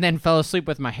 And then fell asleep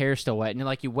with my hair still wet. And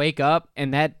like, you wake up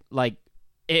and that, like,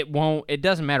 it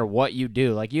doesn't matter what you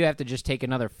do. Like, you have to just take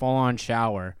another full-on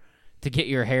shower to get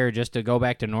your hair just to go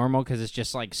back to normal because it's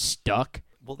just, like, stuck.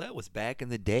 Well, that was back in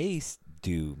the day,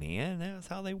 man. That was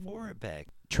how they wore it back.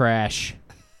 Trash.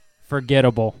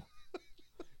 Forgettable.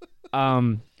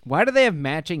 Why do they have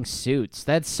matching suits?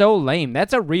 That's so lame.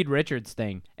 That's a Reed Richards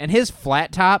thing. And his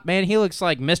flat top, man, he looks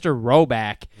like Mr.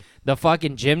 Roback, the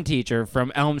fucking gym teacher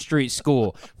from Elm Street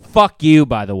School. Fuck you,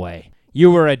 by the way.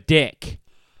 You were a dick.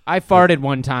 I farted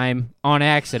one time on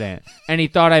accident, and he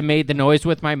thought I made the noise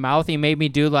with my mouth. He made me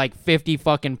do like 50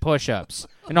 fucking push-ups.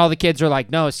 And all the kids are like,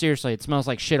 no, seriously, it smells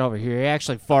like shit over here. He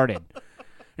actually farted.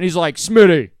 And he's like,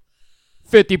 Smitty,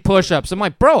 50 push-ups. I'm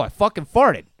like, bro, I fucking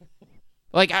farted.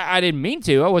 Like, I didn't mean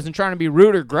to. I wasn't trying to be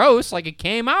rude or gross. Like, it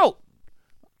came out.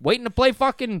 Waiting to play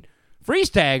fucking freeze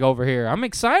tag over here. I'm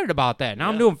excited about that. Now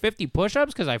I'm doing 50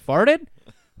 push-ups because I farted?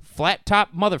 Flat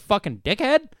top motherfucking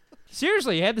dickhead?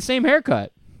 Seriously, you had the same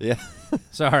haircut. Yeah.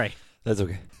 Sorry. That's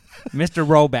okay. Mr.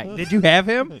 Roback. Did you have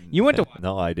him? You went to...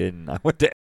 No, I didn't. I went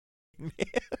to...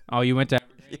 Oh, you went to...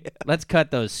 Yeah. Let's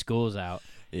cut those schools out.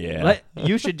 Yeah.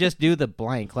 You should just do the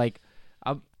blank. Like,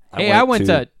 I went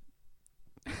to...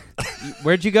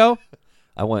 Where'd you go?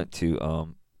 I went to...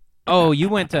 Oh, you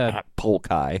went to... Polk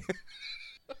High.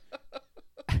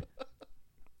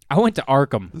 I went to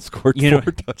Arkham. Scored 4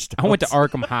 touchdowns. I went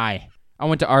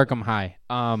to Arkham High.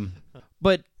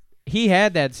 But he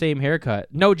had that same haircut.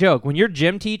 No joke. When your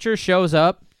gym teacher shows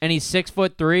up and he's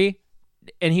 6'3",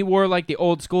 and he wore like the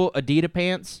old school Adidas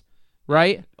pants,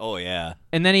 right? Oh yeah.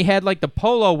 And then he had like the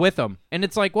polo with him, and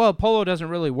it's like, well, polo doesn't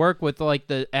really work with like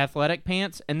the athletic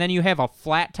pants. And then you have a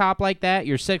flat top like that.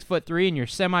 You're 6'3" and you're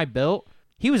semi-built.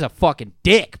 He was a fucking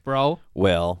dick, bro.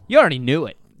 Well, you already knew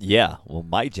it. Yeah. Well,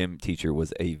 my gym teacher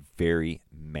was a very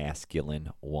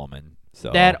masculine woman.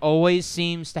 So that always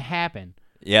seems to happen.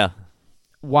 Yeah.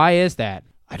 Why is that?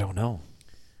 I don't know.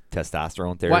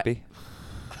 Testosterone therapy?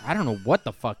 I don't know what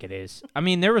the fuck it is. I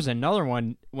mean, there was another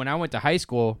one when I went to high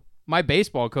school. My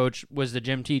baseball coach was the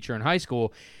gym teacher in high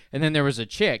school, and then there was a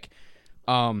chick.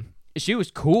 She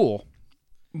was cool,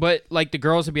 but like the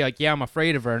girls would be like, "Yeah, I'm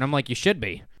afraid of her," and I'm like, "You should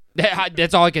be."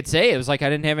 That's all I could say. It was like I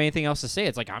didn't have anything else to say.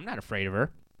 It's like I'm not afraid of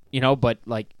her, But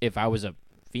like if I was a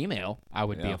female, I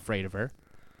would be afraid of her.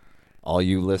 All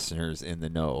you listeners in the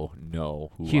know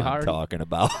who I'm talking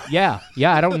about. Yeah.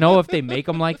 I don't know if they make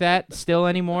them like that still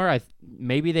anymore.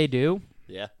 Maybe they do.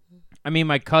 Yeah. I mean,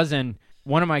 my cousin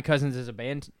one of my cousins is a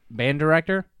band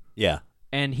director, Yeah.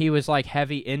 and he was like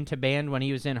heavy into band when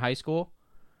he was in high school.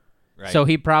 Right. So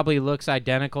he probably looks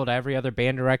identical to every other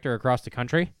band director across the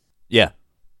country. Yeah.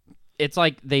 It's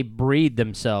like they breed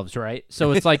themselves, right?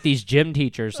 So it's like these gym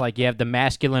teachers. Like you have the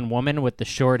masculine woman with the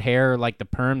short hair, like the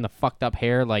perm, the fucked up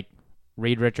hair, like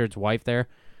Reed Richards' wife there.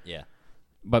 Yeah.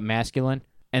 But masculine.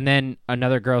 And then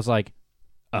another girl's like,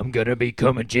 I'm going to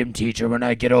become a gym teacher when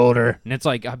I get older. And it's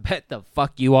like, I bet the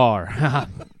fuck you are.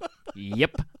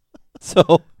 Yep.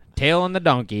 So. Tail on the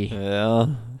donkey. Yeah.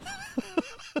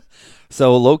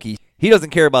 So Loki, he doesn't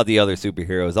care about the other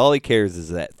superheroes. All he cares is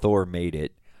that Thor made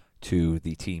it to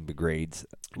the Teen Brigade's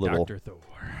little Dr. Thor.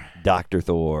 Dr.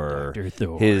 Thor. Dr.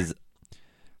 Thor.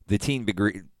 The Teen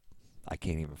Brigade. I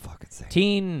can't even fucking say.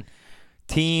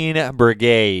 Teen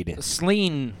Brigade.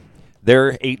 Sleen.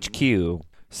 Their HQ.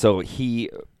 So he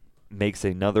makes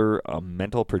another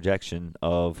mental projection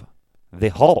of the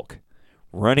Hulk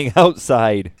running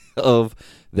outside of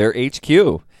their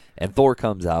HQ. And Thor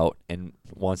comes out and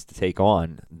wants to take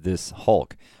on this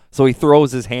Hulk. So he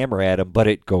throws his hammer at him, but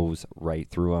it goes right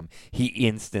through him. He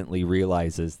instantly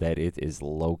realizes that it is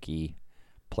Loki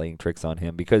playing tricks on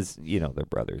him because, they're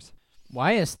brothers.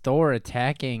 Why is Thor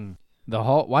attacking the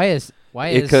Hulk? Why is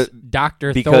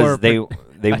Dr. Because Thor...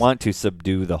 they want to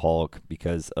subdue the Hulk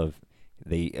because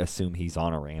they assume he's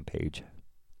on a rampage.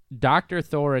 Dr.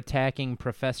 Thor attacking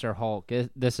Professor Hulk.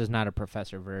 This is not a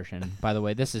Professor version, by the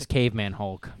way. This is Caveman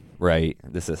Hulk. Right.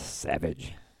 This is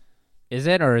Savage. Is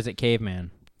it, or is it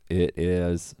Caveman? It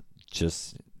is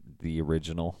just the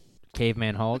original.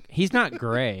 Caveman Hulk. He's not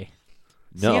gray.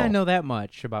 No. See, I know that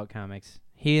much about comics.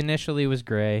 He initially was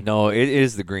gray. No, it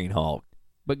is the Green Hulk.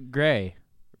 But gray.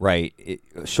 Right.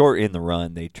 Short in the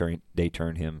run, they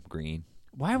turn him green.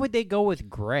 Why would they go with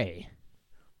gray?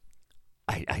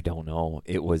 I don't know.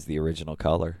 It was the original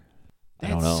color. I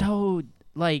don't know. That's so,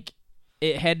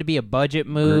 it had to be a budget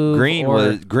move.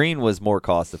 Green was more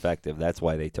cost effective. That's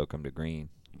why they took him to green.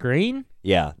 Green?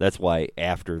 Yeah, that's why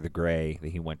after the gray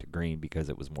he went to green because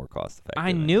it was more cost effective.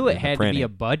 I knew it had to be a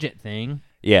budget thing.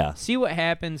 Yeah. See what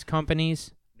happens,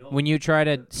 companies, when you try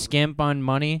to skimp on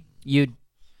money? You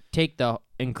take the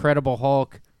Incredible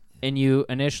Hulk and you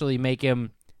initially make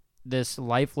him this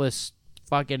lifeless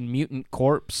fucking mutant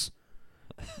corpse,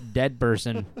 dead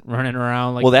person running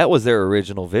around like. Well, that was their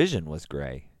original vision was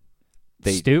gray.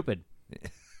 Stupid.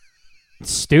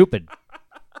 Stupid.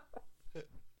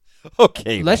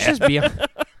 Okay, let's just be.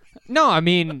 No, I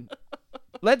mean,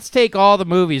 let's take all the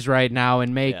movies right now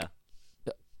and make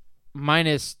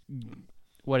minus.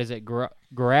 What is it?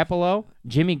 Garoppolo?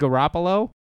 Jimmy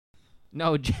Garoppolo?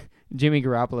 No, Jimmy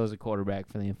Garoppolo is a quarterback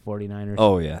for the 49ers.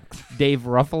 Oh yeah, Dave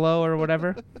Ruffalo or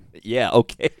whatever. Yeah,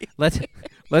 okay.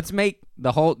 Let's make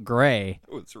the Hulk gray.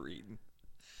 I was reading.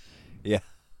 Yeah.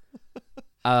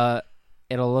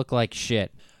 It'll look like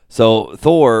shit. So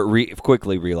Thor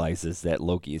quickly realizes that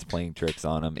Loki is playing tricks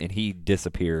on him, and he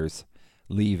disappears,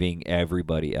 leaving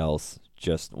everybody else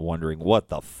just wondering what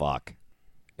the fuck.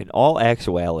 In all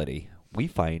actuality, we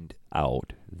find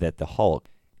out that the Hulk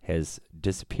has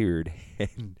disappeared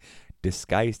and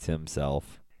disguised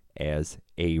himself as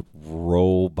a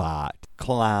robot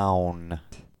clown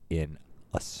in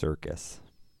a circus,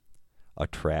 a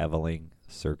traveling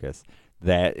circus.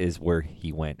 That is where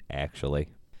he went, actually.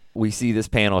 We see this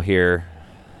panel here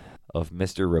of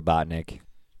Mr. Robotnik.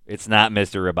 It's not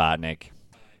Mr. Robotnik.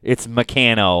 It's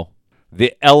Meccano,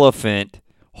 the elephant,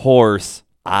 horse,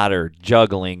 otter,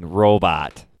 juggling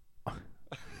robot.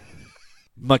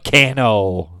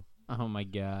 Meccano. Oh, my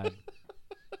God.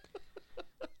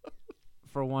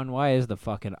 For one, why is the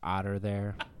fucking otter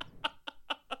there?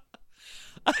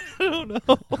 I don't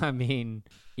know. I mean,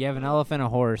 you have an elephant, a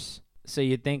horse, so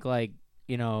you'd think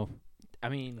I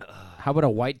mean, how about a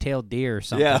white-tailed deer or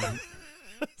something? Yeah.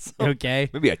 Okay.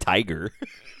 Maybe a tiger.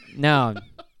 No.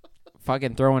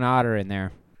 Fucking throw an otter in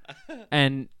there.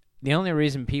 And the only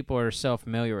reason people are so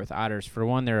familiar with otters, for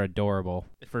one, they're adorable.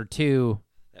 For two,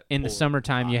 in the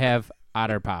summertime, you have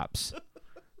Otter Pops.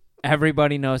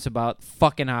 Everybody knows about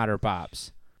fucking Otter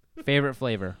Pops. Favorite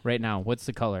flavor right now. What's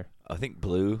the color? I think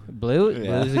blue. Blue?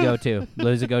 Yeah. Blue's a go-to.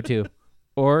 Blue's a go-to.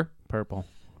 Or purple.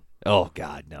 Oh,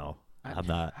 God, no. I'm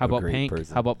not How a about grape pink?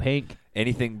 person. How about pink?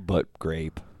 Anything but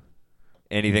grape.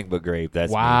 Anything but grape. That's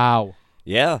me. Wow.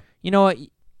 Yeah. You know what?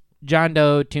 John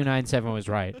Doe 297 was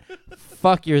right.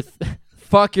 Fuck your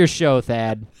show,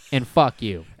 Thad, and fuck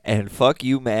you. And fuck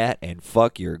you, Matt, and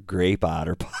fuck your grape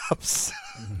Otter Pops.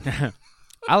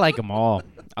 I like them all.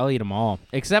 I'll eat them all.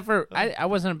 Except for, I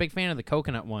wasn't a big fan of the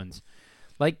coconut ones.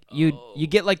 Like, you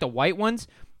get, like, the white ones,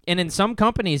 and in some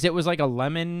companies, it was like a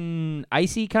lemon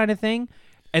icy kind of thing,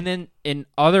 And then in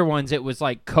other ones, it was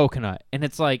like coconut. And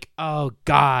it's like, oh,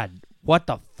 God, what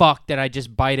the fuck did I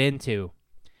just bite into?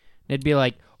 And it'd be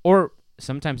like, or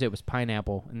sometimes it was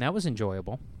pineapple, and that was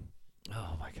enjoyable.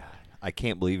 Oh, my God. I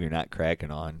can't believe you're not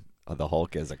cracking on the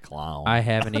Hulk as a clown. I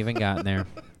haven't even gotten there.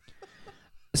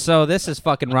 So this is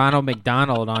fucking Ronald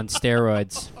McDonald on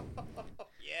steroids.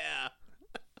 Yeah.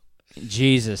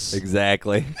 Jesus.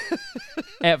 Exactly.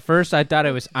 At first, I thought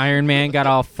it was Iron Man got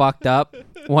all fucked up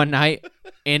one night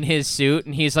in his suit,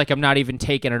 and he's like, I'm not even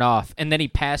taking it off. And then he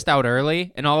passed out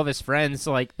early, and all of his friends,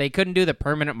 like, they couldn't do the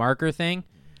permanent marker thing.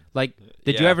 Like,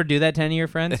 did you Yeah. ever do that to any of your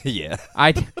friends? Yeah.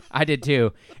 I did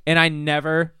too. And I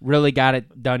never really got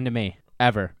it done to me,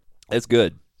 ever. It's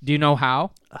good. Do you know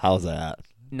how? How's that?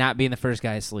 Not being the first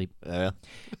guy asleep. Yeah.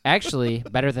 Actually,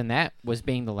 better than that was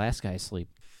being the last guy asleep.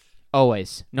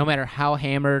 Always. No matter how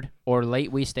hammered or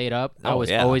late we stayed up, I Oh, was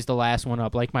yeah. always the last one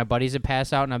up. Like, my buddies would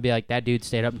pass out, and I'd be like, that dude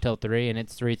stayed up until 3, and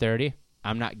it's 3:30.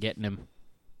 I'm not getting him.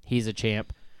 He's a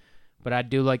champ. But I'd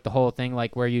do, like, the whole thing,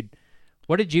 like, where you'd...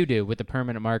 What did you do with the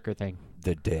permanent marker thing?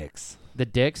 The dicks. The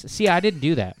dicks? See, I didn't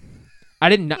do that. I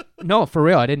didn't... No, for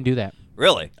real, I didn't do that.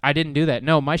 Really? I didn't do that.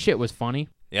 No, my shit was funny.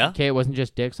 Yeah? Okay, it wasn't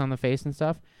just dicks on the face and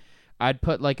stuff. I'd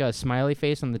put, like, a smiley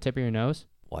face on the tip of your nose.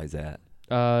 Why is that?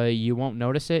 You won't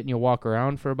notice it, and you'll walk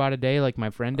around for about a day, like my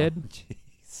friend did. Oh,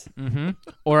 jeez. Mm-hmm.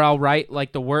 Or I'll write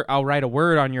like the word. I'll write a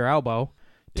word on your elbow.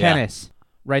 Yeah. Tennis.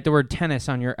 Write the word tennis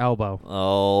on your elbow.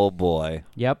 Oh, boy.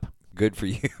 Yep. Good for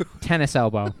you. Tennis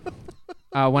elbow.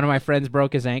 One of my friends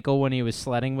broke his ankle when he was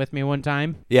sledding with me one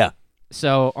time. Yeah.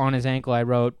 So on his ankle, I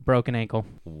wrote broken ankle.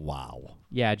 Wow.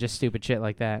 Yeah, just stupid shit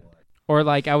like that. Or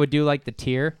like I would do like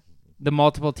the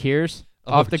multiple tears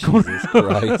off the corner,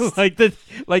 Christ.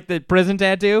 like the prison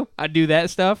tattoo. I'd do that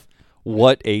stuff.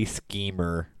 What a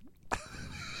schemer.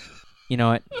 You know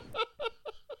what?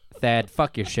 Thad,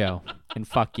 fuck your show. And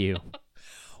fuck you.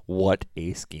 What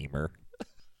a schemer.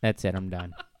 That's it. I'm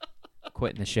done.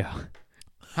 Quitting the show.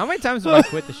 How many times have I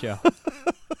quit the show?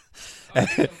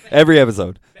 Every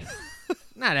episode.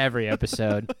 Not every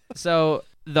episode. So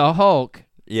the Hulk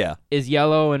Yeah. is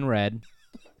yellow and red,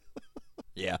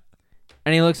 Yeah.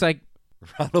 and he looks like,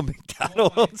 Ronald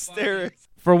McDonald on steroids.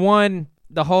 for one,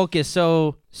 the Hulk is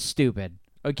so stupid.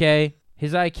 Okay,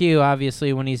 his IQ,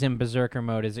 obviously, when he's in berserker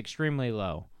mode, is extremely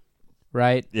low,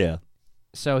 right? Yeah.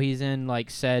 So he's in like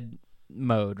said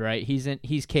mode, right?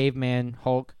 He's caveman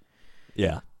Hulk.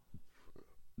 Yeah.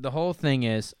 The whole thing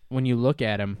is when you look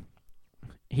at him,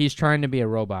 he's trying to be a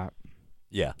robot.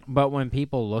 Yeah. But when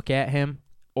people look at him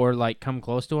or like come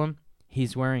close to him,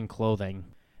 he's wearing clothing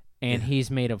and he's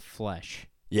made of flesh.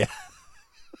 Yeah.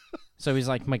 So he's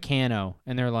like Meccano,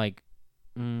 and they're like,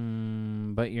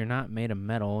 but you're not made of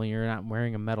metal. You're not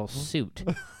wearing a metal suit.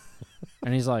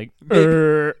 And he's like,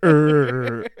 you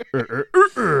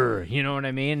know what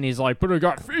I mean? And he's like, but I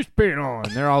got face paint on.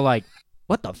 And they're all like,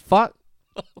 what the fuck?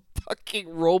 Fucking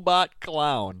robot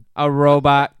clown. A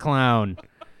robot clown.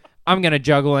 I'm going to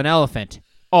juggle an elephant,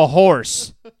 a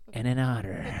horse, and an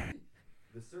otter.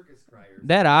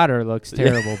 That otter looks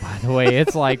terrible, by the way.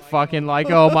 It's like fucking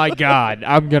like, oh my God,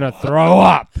 I'm going to throw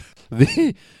up.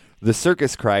 The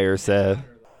circus crier said,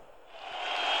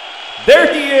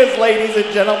 "There he is, ladies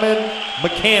and gentlemen,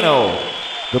 Meccano,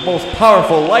 the most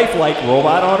powerful lifelike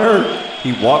robot on Earth.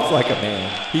 He walks like a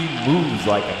man, he moves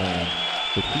like a man,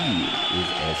 but he is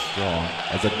as strong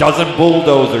as a dozen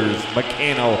bulldozers.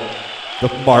 Meccano, the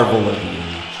marvel of the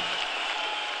age."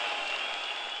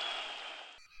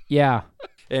 Yeah.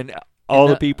 And all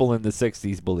And the people in the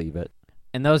 60s believe it.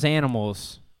 And those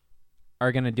animals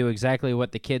are going to do exactly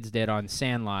what the kids did on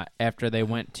Sandlot after they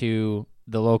went to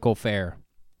the local fair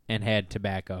and had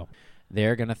tobacco.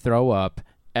 They're going to throw up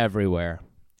everywhere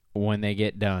when they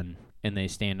get done and they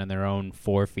stand on their own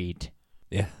 4 feet.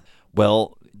 Yeah.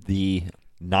 Well, the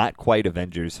not quite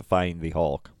Avengers find the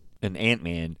Hulk. And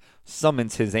Ant-Man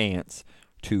summons his ants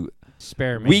to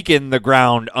Spare me. weaken the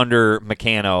ground under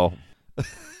Meccano.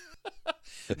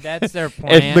 That's their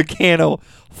plan. And Meccano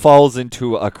falls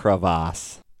into a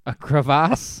crevasse. A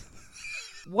crevasse?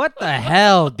 What the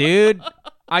hell, dude?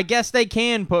 I guess they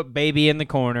can put baby in the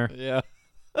corner. Yeah.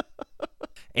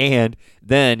 And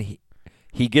then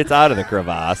he gets out of the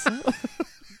crevasse.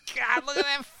 God, look at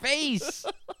that face.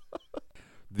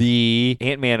 The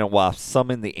Ant-Man and Wasp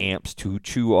summon the ants to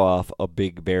chew off a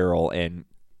big barrel, and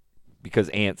because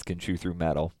ants can chew through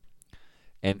metal.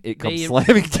 And it comes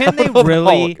slamming down Can they on the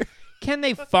really? Hulk. Can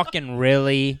they fucking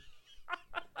really?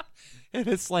 And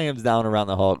it slams down around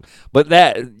the Hulk. But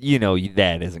that,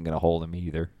 that isn't going to hold him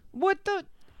either. What the?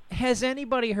 Has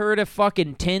anybody heard of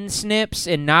fucking tin snips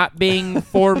and not being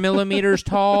 4 millimeters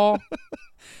tall?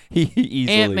 He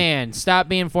easily Ant-Man, stop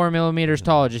being 4 millimeters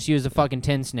tall. Just use the fucking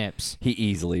 10 snips. he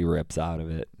easily rips out of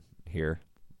it here.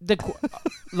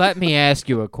 Let me ask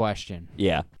you a question.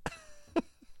 Yeah.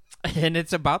 And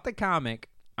it's about the comic.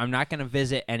 I'm not going to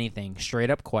visit anything. Straight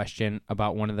up question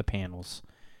about one of the panels.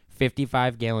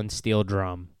 55-gallon steel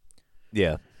drum.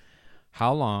 Yeah.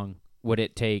 How long would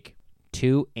it take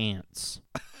 2 ants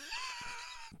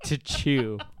to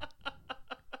chew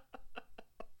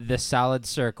the solid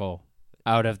circle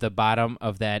out of the bottom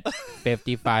of that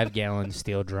 55-gallon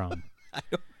steel drum?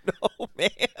 Oh, man.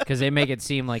 Because they make it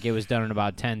seem like it was done in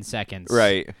about 10 seconds.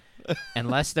 Right.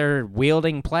 Unless they're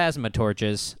wielding plasma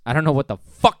torches, I don't know what the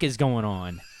fuck is going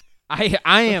on. I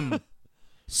am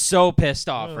so pissed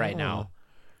off right now.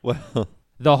 Well,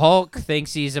 The Hulk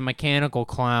thinks he's a mechanical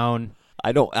clown.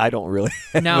 I don't really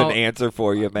have No. an answer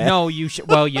for you, man. No, you should.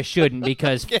 Well, you shouldn't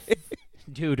because,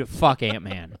 dude, fuck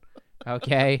Ant-Man.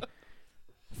 Okay,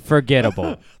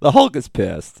 forgettable. The Hulk is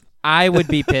pissed. I would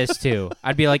be pissed too.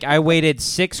 I'd be like, I waited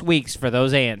 6 weeks for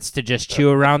those ants to just chew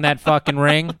around that fucking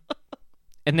ring,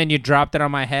 and then you dropped it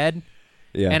on my head,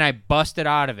 Yeah. and I busted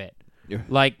out of it Yeah.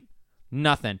 like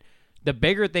nothing. The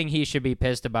bigger thing he should be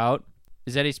pissed about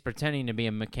is that he's pretending to be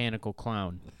a mechanical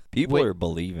clown. People Wait. are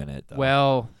believing it, though.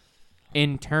 Well,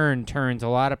 in turn, turns a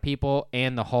lot of people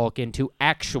and the Hulk into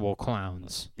actual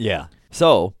clowns. Yeah.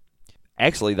 So,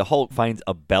 actually, the Hulk finds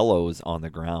a bellows on the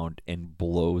ground and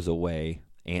blows away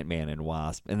Ant-Man and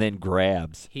Wasp, and then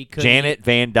grabs He couldn't- Janet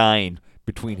Van Dyne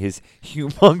between his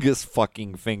humongous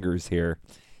fucking fingers here,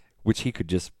 which he could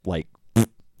just, like,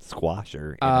 squash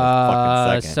her in a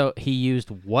fucking second. So he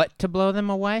used what to blow them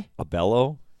away? A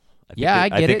bellow? I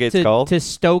get think it. it's called. To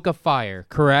stoke a fire,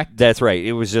 correct? That's right.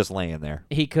 It was just laying there.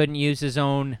 He couldn't use his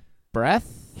own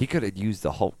breath? He could have used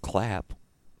the Hulk clap,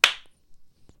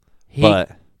 He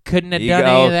but couldn't have he done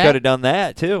any of that? could have done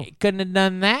that, too. He couldn't have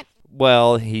done that?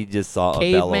 Well, he just saw a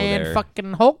bellow Caveman there.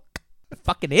 fucking Hulk?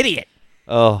 Fucking idiot.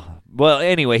 Oh, well,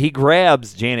 anyway, he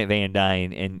grabs Janet Van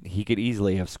Dyne, and he could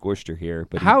easily have squished her here.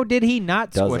 But How did he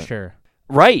not doesn't. squish her?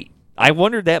 Right. I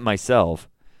wondered that myself.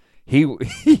 He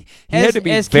had As- to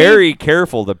be as very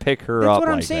careful to pick her That's up what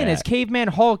I'm like saying. that. As Caveman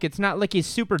Hulk, it's not like he's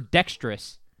super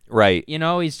dexterous. Right. You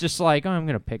know, he's just like, oh, I'm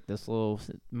going to pick this little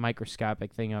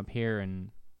microscopic thing up here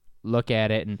and look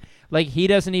at it. And, like, he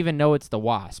doesn't even know it's the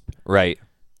Wasp. Right.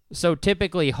 So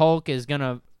typically Hulk is going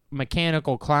to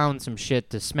mechanical clown some shit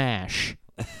to smash.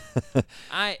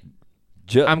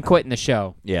 I'm quitting the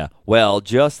show. Yeah. Well,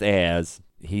 just as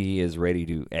he is ready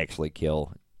to actually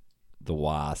kill the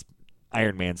Wasp,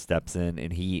 Iron Man steps in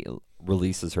and he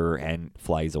releases her and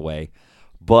flies away.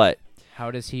 But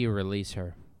How does he release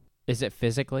her? Is it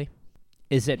physically?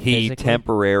 Is it he physically?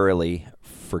 temporarily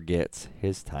forgets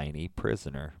his tiny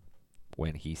prisoner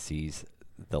when he sees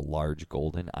the large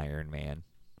golden Iron Man.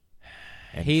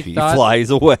 And He she thought- flies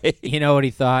away. You know what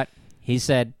he thought? He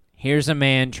said, here's a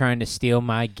man trying to steal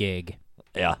my gig.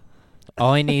 Yeah.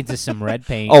 All he needs is some red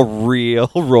paint. A real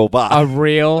robot. A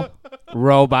real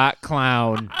robot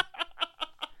clown.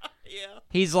 Yeah.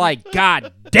 He's like,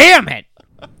 God damn it!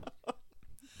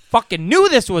 Fucking knew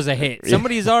this was a hit.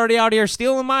 Somebody's already out here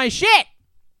stealing my shit.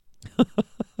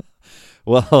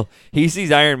 Well, he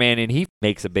sees Iron Man and he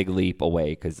makes a big leap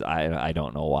away because I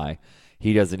don't know why.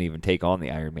 He doesn't even take on the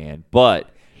Iron Man, but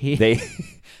they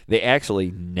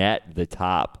actually net the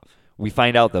top. We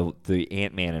find out the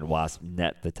Ant-Man and Wasp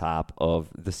net the top of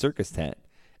the circus tent,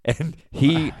 and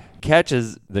he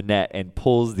catches the net and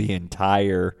pulls the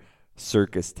entire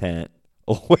circus tent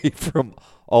away from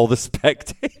all the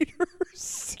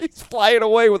spectators. He's flying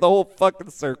away with the whole fucking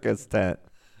circus tent.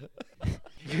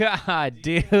 God,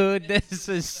 dude, this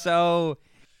is so...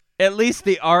 At least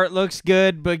the art looks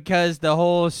good because the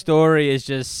whole story is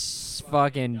just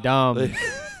fucking dumb.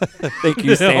 Thank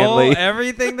you, Stanley.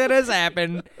 Everything that has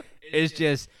happened is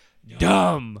just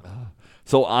dumb.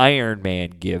 So Iron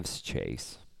Man gives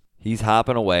chase. He's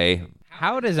hopping away.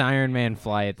 How does Iron Man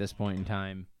fly at this point in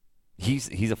time? He's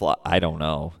a fly. I don't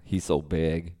know. He's so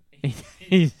big.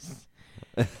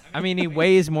 I mean, he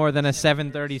weighs more than a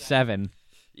 737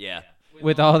 Yeah.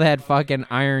 with all that fucking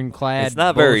ironclad It's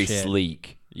not very bullshit.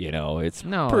 sleek, you know. It's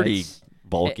No, pretty it's-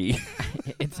 bulky.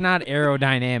 It's not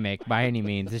aerodynamic by any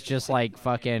means. It's just like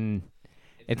fucking...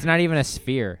 It's not even a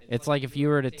sphere. It's like if you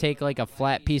were to take like a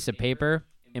flat piece of paper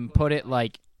and put it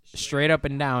like straight up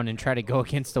and down and try to go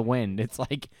against the wind. It's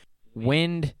like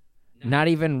wind, not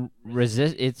even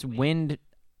resist. It's wind.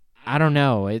 I don't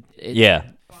know.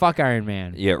 Yeah. Fuck Iron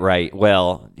Man. Yeah, right.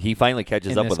 Well, he finally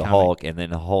catches In up this with the comic. Hulk, and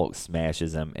then the Hulk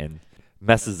smashes him and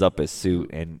messes up his suit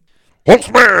and Hulk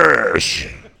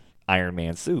smash! Iron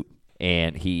Man suit.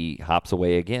 And he hops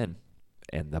away again.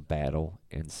 and the battle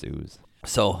ensues.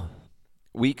 So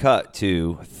we cut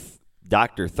to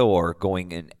Dr. Thor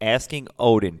going and asking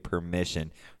Odin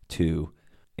permission to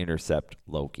intercept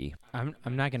Loki. I'm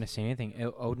not gonna say anything.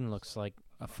 Odin looks like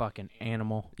a fucking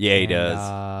animal. Yeah, he And,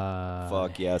 does.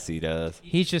 Fuck yes, he does.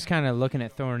 He's just kind of looking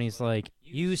at Thor and he's like,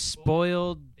 "You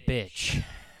spoiled bitch."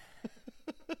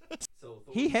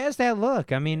 He has that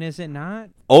look. I mean, is it not?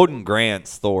 Odin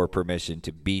grants Thor permission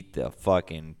to beat the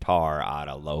fucking tar out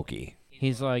of Loki.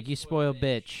 He's like, "You spoiled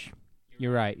bitch.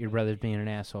 You're right. Your brother's being an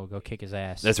asshole. Go kick his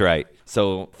ass." That's right.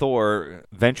 So Thor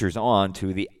ventures on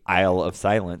to the Isle of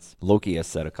Silence. Loki has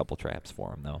set a couple traps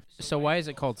for him, though. So why is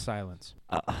it called Silence?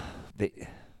 I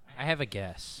have a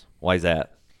guess. Why is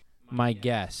that? My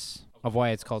guess of why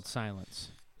it's called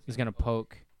Silence is going to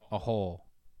poke a hole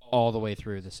all the way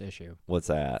through this issue. What's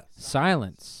that?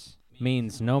 Silence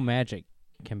means no magic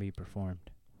can be performed.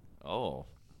 Oh.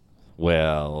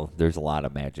 Well, there's a lot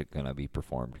of magic going to be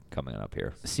performed coming up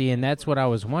here. See, and that's what I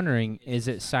was wondering. Is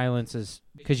it silence?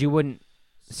 Because you wouldn't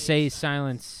say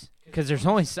silence, because there's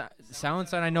only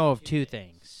silence that I know of two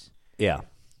things. Yeah.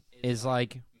 Is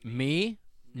like me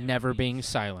never being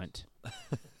silent.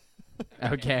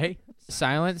 Okay?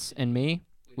 Silence and me,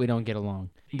 we don't get along.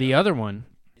 The other one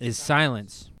is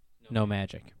silence, no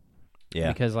magic.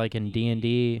 Yeah. Because like in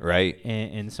D&D Right.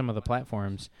 and some of the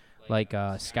platforms, like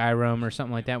Skyrim or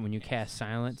something like that, when you cast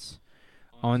silence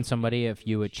on somebody, if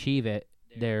you achieve it,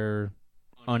 they're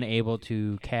unable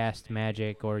to cast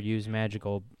magic or use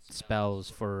magical spells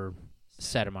for a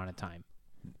set amount of time.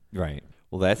 Right.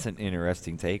 Well, that's an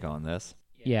interesting take on this.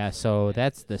 Yeah, so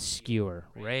that's the skewer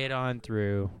right on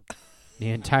through the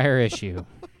entire issue.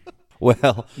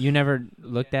 Well, You never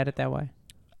looked at it that way?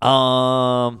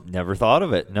 never thought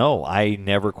of it. No, I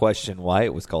never questioned why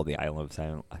it was called the Island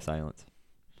of Silence.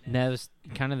 And that was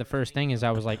kind of the first thing is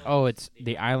I was like, oh, it's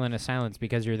the Island of Silence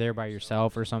because you're there by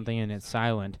yourself or something and it's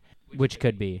silent, which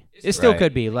could be. It still Right.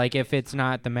 could be. Like if it's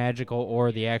not the magical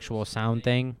or the actual sound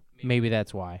thing, maybe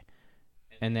that's why.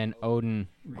 And then Odin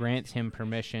grants him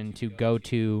permission to go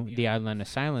to the Island of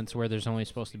Silence where there's only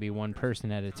supposed to be one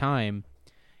person at a time,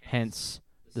 hence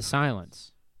the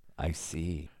silence. I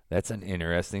see. That's an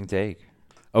interesting take.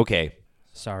 Okay.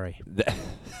 Sorry.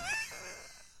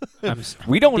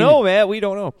 We don't know, man. We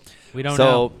don't know. We don't So,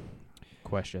 know.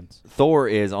 Questions. Thor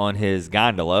is on his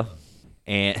gondola,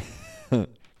 and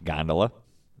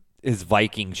his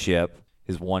Viking ship,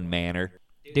 his one manor.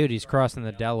 Dude, he's crossing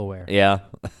the Delaware Yeah.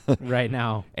 right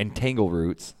now. And Tangle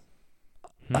Roots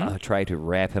try to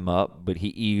wrap him up, but he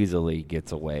easily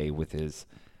gets away with his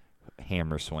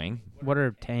hammer swing. What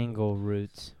are tangle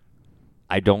roots?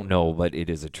 I don't know, but it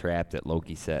is a trap that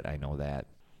Loki set. I know that.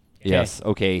 Yes,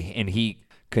 okay. And he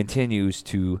continues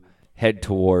to head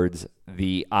towards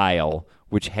the Isle,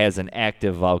 which has an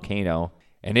active volcano,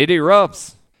 and it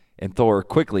erupts. And Thor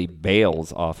quickly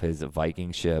bails off his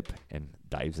Viking ship and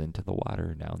dives into the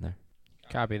water down there.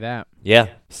 Copy that. Yeah.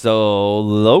 So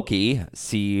Loki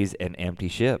sees an empty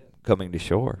ship coming to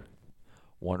shore,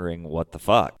 wondering what the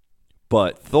fuck.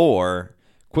 But Thor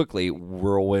quickly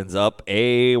whirlwinds up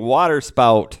a water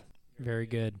spout. Very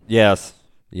good. Yes.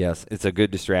 It's a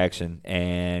good distraction,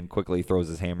 and quickly throws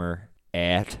his hammer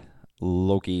at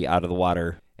Loki out of the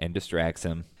water and distracts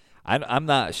him. I'm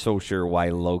not so sure why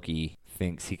Loki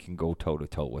thinks he can go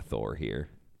toe-to-toe with Thor here,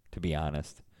 to be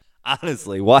honest.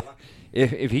 Honestly, why?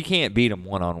 If he can't beat him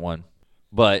one-on-one.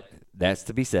 But that's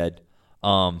to be said.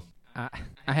 I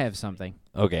have something.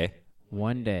 Okay.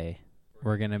 One day,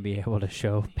 we're going to be able to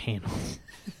show panels.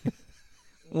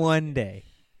 One day.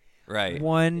 Right.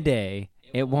 One day.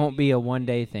 It won't be a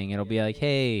one-day thing. It'll be like,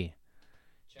 hey,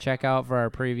 check out for our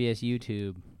previous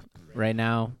YouTube. Right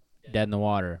now, dead in the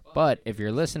water. But if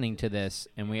you're listening to this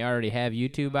and we already have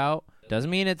YouTube out, doesn't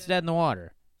mean it's dead in the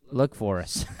water. Look for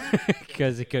us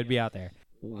because it could be out there.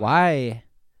 Why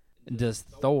does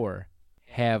Thor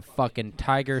have fucking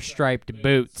tiger-striped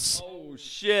boots? Oh,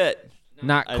 shit.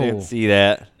 Not cool. I didn't see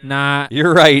that. Not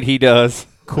You're right, he does.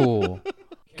 cool.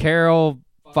 Carol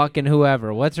fucking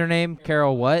whoever. What's her name?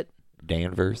 Carol what?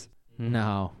 Danvers.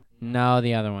 No,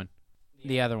 the other one.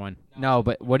 The other one. No,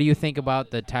 but what do you think about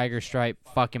the tiger stripe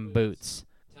fucking boots?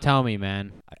 Tell me,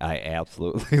 man. I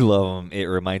absolutely love him. It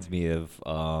reminds me of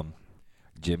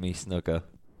Jimmy Snuka.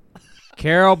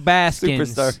 Carol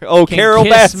Baskins. Superstar. Oh, can Carol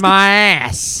kiss Baskin. my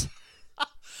ass.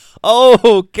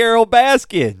 Oh, Carol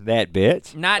Baskin. That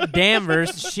bitch. Not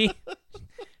Danvers.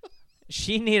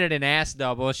 She needed an ass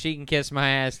double. She can kiss my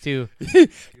ass too.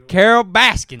 Carol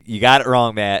Baskin. You got it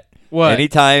wrong, Matt. What?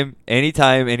 Anytime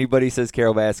anybody says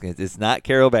Carol Baskins, it's not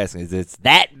Carol Baskins. It's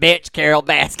that bitch Carol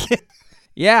Baskin.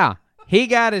 Yeah, he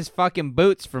got his fucking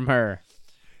boots from her.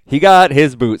 He got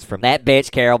his boots from that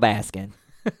bitch Carol Baskin.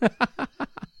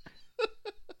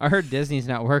 I heard Disney's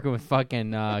not working with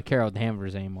fucking Carol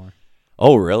Danvers anymore.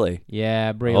 Oh, really?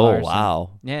 Yeah, Brie Oh, Larson. wow.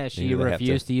 Yeah, she Maybe they have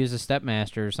refused to use a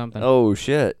stepmaster or something. Oh,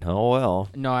 shit. Oh, well.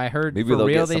 No, I heard Maybe for they'll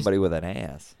real get somebody with an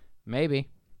ass. Maybe.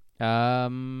 Jessica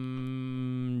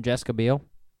Biel.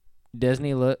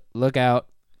 Disney, look out.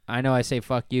 I know I say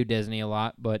fuck you, Disney, a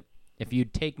lot, but if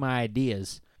you'd take my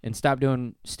ideas and stop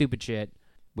doing stupid shit,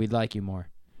 we'd like you more.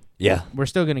 Yeah. We're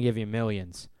still going to give you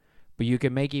millions, but you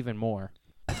can make even more.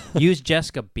 Use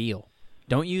Jessica Biel.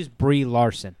 Don't use Brie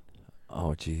Larson.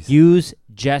 Oh, jeez. Use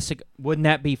Jessica. Wouldn't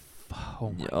that be...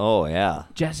 Oh, yeah.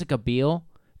 Jessica Biel.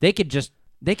 They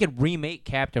could remake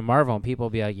Captain Marvel and people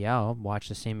would be like, yeah, I'll watch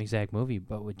the same exact movie,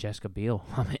 but with Jessica Biel.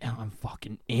 I'm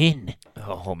fucking in.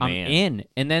 Oh, man. I'm in.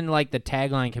 And then, like, the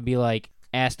tagline could be like,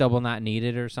 ass double not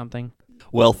needed or something.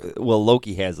 Well,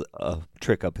 Loki has a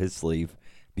trick up his sleeve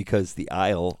because the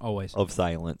Isle Always. of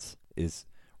Silence is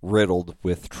riddled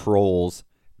with trolls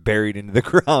buried into the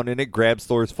ground, and it grabs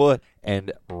Thor's foot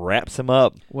and wraps him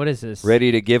up, What is this?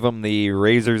 ready to give him the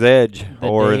razor's edge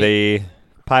the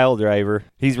pile driver.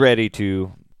 He's ready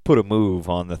to put a move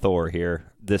on the Thor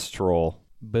here, this troll.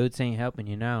 Boots ain't helping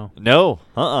you now. No,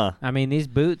 I mean, these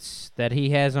boots that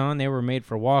he has on, they were made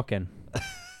for walking.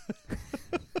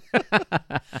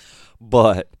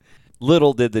 But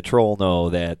little did the troll know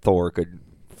that Thor could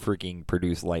freaking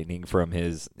produce lightning from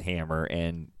his hammer,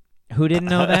 and Who didn't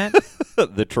know that?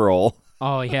 the troll.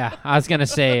 Oh, yeah. I was going to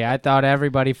say, I thought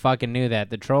everybody fucking knew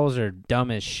that. The trolls are dumb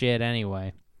as shit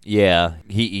anyway. Yeah,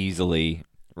 he easily,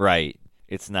 right.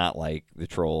 It's not like the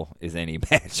troll is any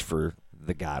match for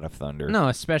the God of Thunder. No,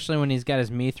 especially when he's got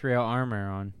his mithril armor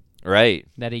on Right.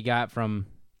 that he got from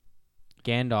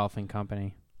Gandalf and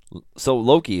company. So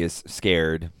Loki is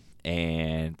scared,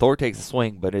 and Thor takes a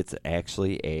swing, but it's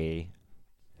actually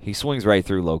he swings right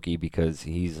through Loki because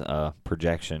he's a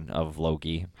projection of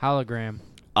Loki. Hologram.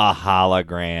 A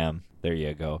hologram. There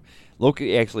you go.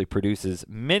 Loki actually produces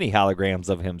many holograms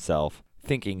of himself,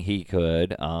 thinking he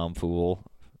could fool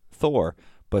Thor.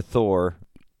 But Thor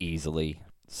easily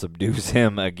subdues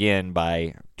him again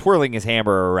by twirling his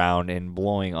hammer around and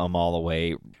blowing them all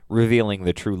away, revealing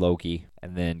the true Loki,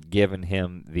 and then giving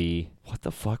him what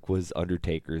the fuck was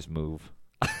Undertaker's move?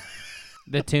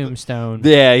 The tombstone.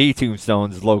 Yeah, he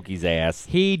tombstones Loki's ass.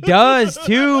 He does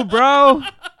too, bro.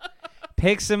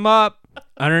 Picks him up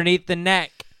underneath the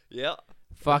neck. Yep.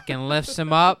 Fucking lifts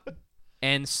him up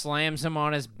and slams him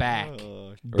on his back.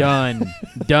 Done.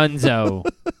 Dunzo.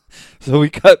 So we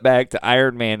cut back to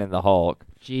Iron Man and the Hulk.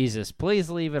 Jesus, please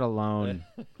leave it alone.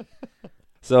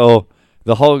 So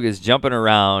the Hulk is jumping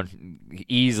around,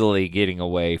 easily getting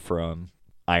away from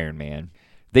Iron Man.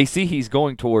 They see he's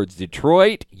going towards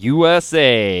Detroit,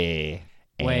 USA.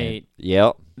 Wait.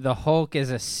 Yep. The Hulk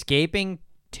is escaping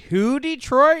to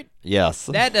Detroit? Yes.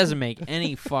 That doesn't make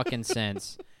any fucking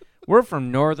sense. We're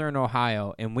from Northern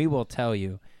Ohio, and we will tell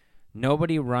you,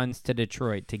 nobody runs to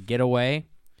Detroit to get away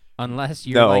unless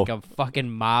you're like a fucking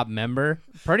mob member.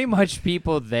 Pretty much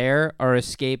people there are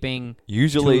escaping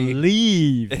Usually to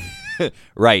leave.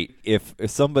 Right. If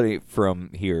somebody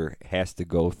from here has to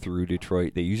go through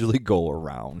Detroit, they usually go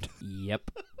around.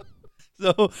 Yep.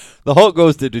 So the Hulk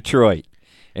goes to Detroit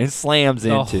and slams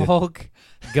The into... Hulk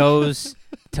goes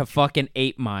to fucking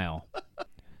 8 Mile.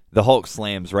 The Hulk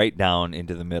slams right down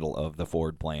into the middle of the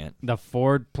Ford plant. The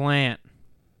Ford plant.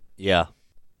 Yeah.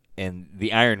 And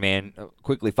the Iron Man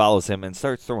quickly follows him and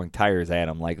starts throwing tires at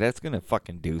him like that's going to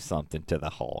fucking do something to the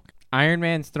Hulk. Iron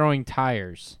Man's throwing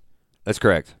tires. That's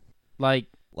correct.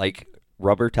 Like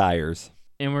rubber tires.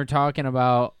 And we're talking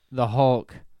about the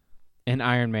Hulk and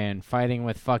Iron Man fighting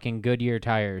with fucking Goodyear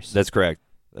tires. That's correct.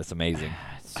 That's amazing.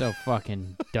 It's so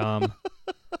fucking dumb.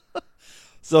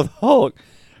 So the Hulk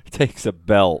takes a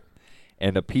belt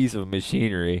and a piece of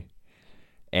machinery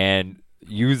and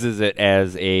uses it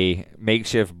as a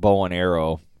makeshift bow and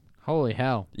arrow. Holy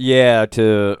hell. Yeah,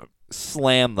 to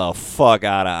slam the fuck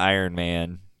out of Iron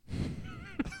Man.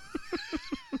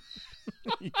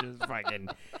 He just fucking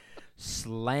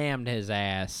slammed his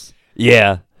ass.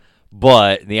 Yeah,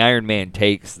 but the Iron Man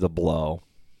takes the blow.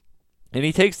 And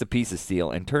he takes the piece of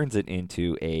steel and turns it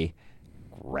into a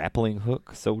grappling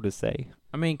hook, so to say.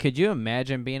 I mean, could you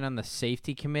imagine being on the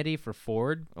safety committee for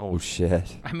Ford? Oh,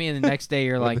 shit. I mean, the next day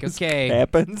you're like, This okay,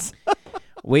 happens.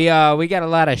 we got a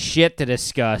lot of shit to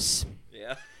discuss.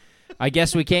 Yeah. I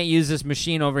guess we can't use this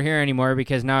machine over here anymore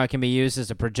because now it can be used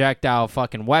as a projectile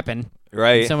fucking weapon.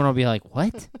 Right. And someone will be like,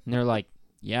 what? And they're like,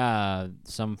 yeah,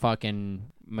 some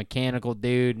fucking mechanical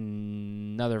dude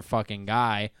and another fucking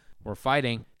guy were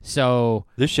fighting. So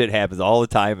This shit happens all the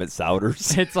time at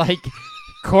Souders. it's like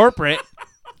corporate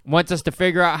wants us to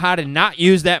figure out how to not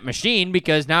use that machine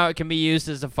because now it can be used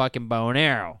as a fucking bow and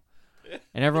arrow.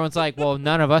 And everyone's like, well,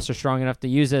 none of us are strong enough to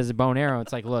use it as a bow and arrow.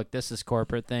 It's like, look, this is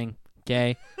corporate thing,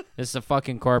 okay? This is a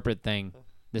fucking corporate thing.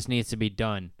 This needs to be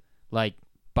done, like,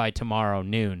 by tomorrow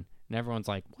noon. And everyone's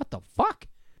like, what the fuck?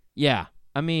 Yeah,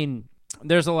 I mean,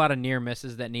 there's a lot of near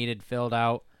misses that needed filled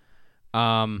out.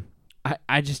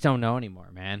 I just don't know anymore,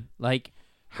 man. Like,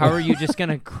 how are you just going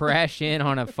to crash in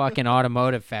on a fucking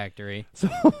automotive factory,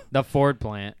 the Ford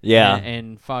plant,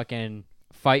 and fucking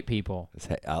fight people?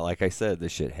 Like I said,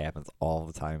 this shit happens all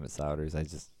the time at Souders. I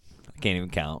can't even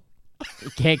count. You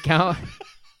can't count?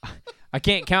 I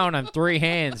can't count on 3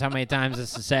 hands how many times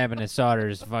this is happening at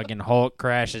Souders. Fucking Hulk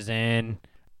crashes in,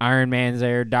 Iron Man's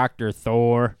there, Dr.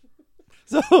 Thor.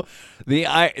 So the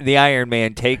Iron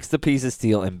Man takes the piece of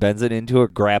steel and bends it into a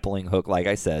grappling hook, like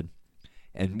I said,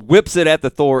 and whips it at the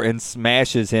Thor and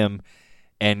smashes him,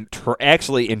 and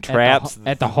actually entraps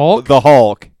at the Hulk. The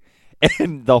Hulk,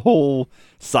 and the whole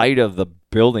side of the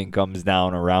building comes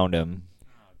down around him.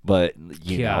 But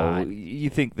you know, you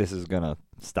think this is gonna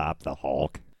stop the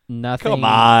Hulk? Nothing. Come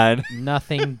on.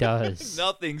 Nothing does.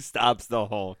 Nothing stops the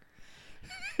Hulk.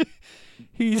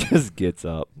 He just gets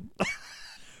up.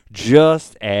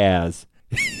 Just as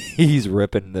he's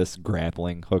ripping this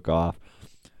grappling hook off,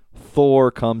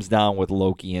 Thor comes down with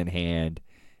Loki in hand,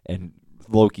 and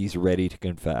Loki's ready to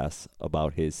confess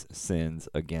about his sins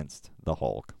against the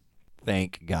Hulk.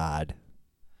 Thank God.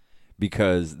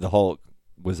 Because the Hulk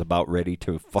was about ready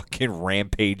to fucking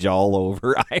rampage all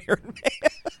over Iron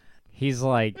Man. He's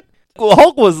like... Well,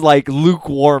 Hulk was like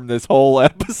lukewarm this whole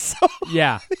episode.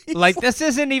 Yeah. Like, this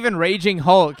isn't even Raging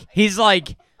Hulk. He's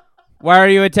like... Why are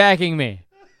you attacking me?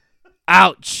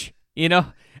 Ouch. You know?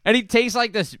 And he takes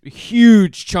like this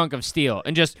huge chunk of steel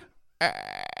and just,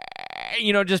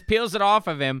 just peels it off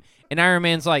of him. And Iron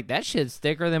Man's like, that shit's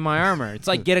thicker than my armor. It's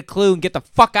like, get a clue and get the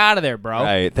fuck out of there, bro.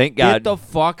 Right. Thank God. Get the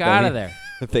fuck out of there.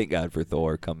 Thank God for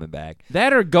Thor coming back.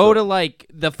 That or go to like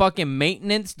the fucking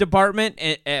maintenance department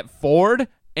at Ford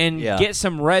and get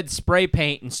some red spray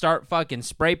paint and start fucking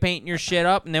spray painting your shit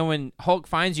up. And then when Hulk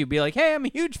finds you, be like, hey, I'm a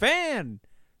huge fan.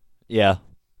 Yeah.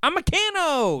 I'm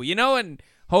Meccano, and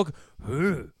Hulk,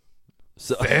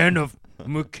 fan of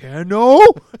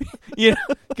Meccano?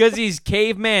 Because he's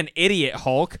caveman idiot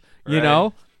Hulk, you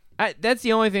know? That's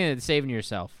the only thing that's saving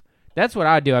yourself. That's what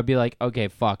I'd do. I'd be like, okay,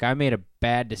 fuck, I made a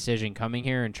bad decision coming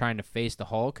here and trying to face the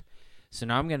Hulk, so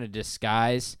now I'm going to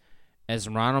disguise as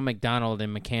Ronald McDonald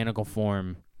in mechanical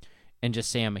form and just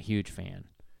say I'm a huge fan.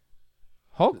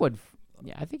 Hulk would,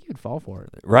 I think he would fall for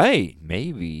it. Right,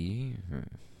 maybe.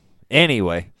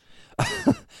 Anyway,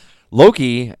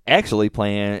 Loki actually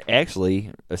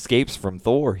escapes from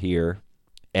Thor here,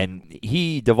 and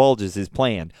he divulges his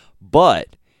plan,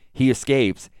 but he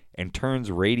escapes and turns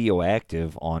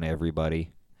radioactive on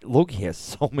everybody. Loki has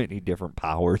so many different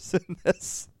powers in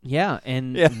this. Yeah,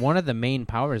 and one of the main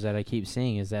powers that I keep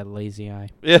seeing is that lazy eye.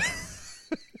 Yeah.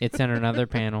 It's in another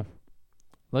panel.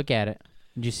 Look at it.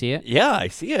 Did you see it? Yeah, I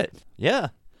see it. Yeah.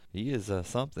 He is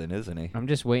something, isn't he? I'm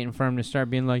just waiting for him to start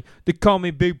being like, they call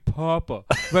me Big Papa.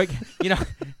 Like,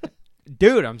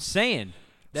 dude, I'm saying.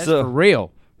 That's for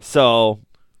real. So,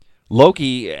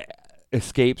 Loki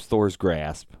escapes Thor's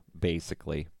grasp,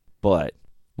 basically. But,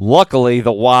 luckily,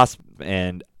 the Wasp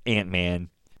and Ant-Man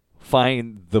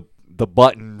find the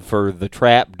button for the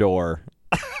trap door.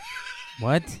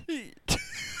 What?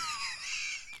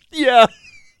 Yeah.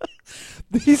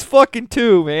 These fucking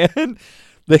two, man.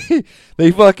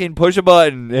 They fucking push a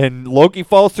button, and Loki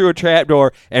falls through a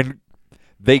trapdoor, and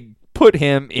they put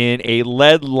him in a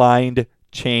lead-lined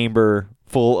chamber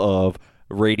full of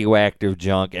radioactive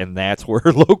junk, and that's where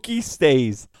Loki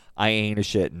stays. I ain't a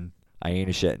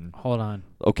shittin'. Hold on.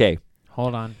 Okay.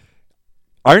 Hold on.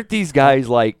 Aren't these guys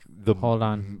like the Hold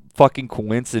on. fucking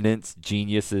coincidence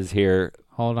geniuses here?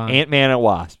 Hold on. Ant-Man and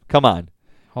Wasp. Come on.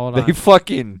 Hold on. They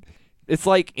fucking... It's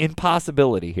like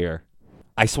impossibility here.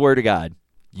 I swear to God.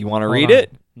 You want to read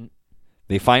it?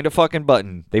 They find a fucking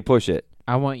button. They push it.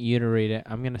 I want you to read it.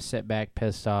 I'm going to sit back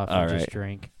pissed off and just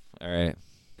drink. All right.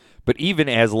 But even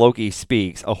as Loki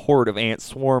speaks, a horde of ants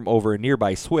swarm over a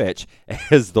nearby switch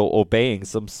as though obeying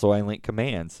some silent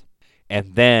commands.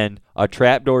 And then a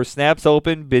trapdoor snaps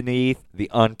open beneath the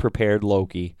unprepared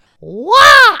Loki.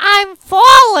 Wow, I'm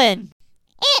falling!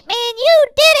 Ant-Man, you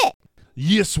did it!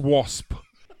 Yes, Wasp.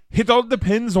 It all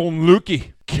depends on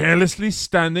Loki carelessly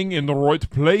standing in the right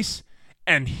place,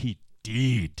 and he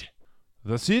did.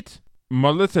 That's it. My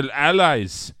little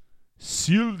allies,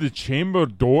 seal the chamber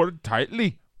door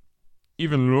tightly.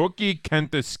 Even Loki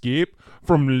can't escape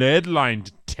from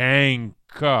lead-lined tank.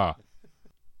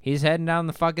 He's heading down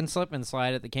the fucking slip and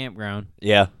slide at the campground.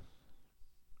 Yeah.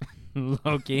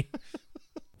 Loki.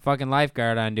 Fucking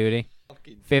lifeguard on duty.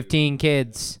 15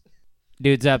 kids.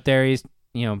 Dude's up there. He's,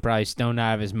 probably stoned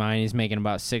out of his mind. He's making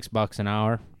about $6 an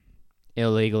hour.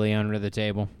 Illegally under the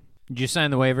table. Did you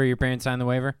sign the waiver? Your parents signed the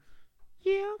waiver?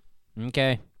 Yeah.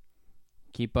 Okay.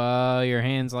 Keep your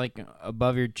hands like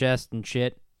above your chest and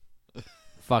shit.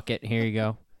 Fuck it. Here you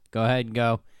go. Go ahead and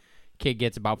go. Kid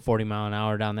gets about 40 mile an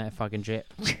hour down that fucking jet.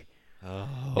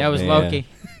 That was man. Loki.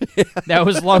 That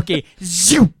was Loki.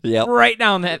 Zoom! Yep. Right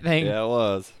down that thing. Yeah, it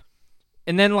was.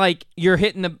 And then, you're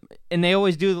hitting and they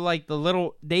always do, the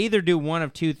little, they either do one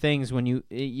of two things when you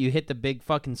hit the big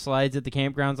fucking slides at the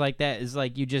campgrounds like that, is,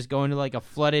 you just go into, a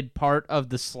flooded part of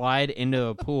the slide into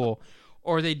a pool,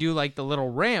 or they do, the little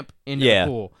ramp into the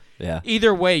pool. Yeah.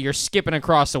 Either way, you're skipping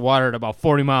across the water at about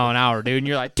 40 mile an hour, dude, and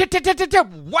you're like,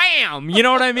 wham! You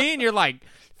know what I mean? You're,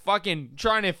 fucking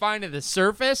trying to find the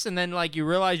surface, and then, you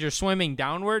realize you're swimming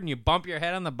downward, and you bump your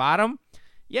head on the bottom.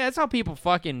 Yeah, that's how people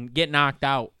fucking get knocked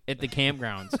out at the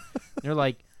campgrounds. They're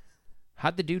like,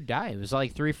 how'd the dude die? It was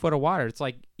 3 foot of water. It's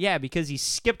yeah, because he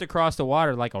skipped across the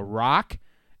water like a rock,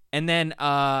 and then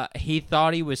he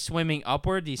thought he was swimming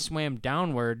upward. He swam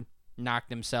downward, knocked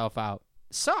himself out.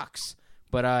 Sucks,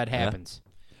 but it happens.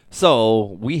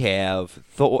 So we have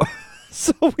Thor.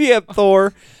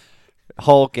 Thor,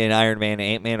 Hulk, and Iron Man and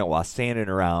Ant-Man while standing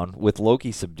around with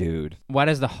Loki subdued. Why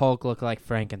does the Hulk look like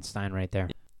Frankenstein right there?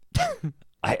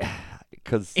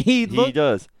 Because he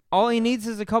does. All he needs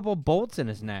is a couple bolts in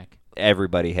his neck.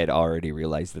 Everybody had already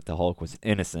realized that the Hulk was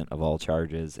innocent of all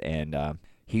charges, and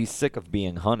he's sick of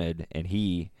being hunted, and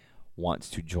he wants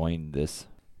to join this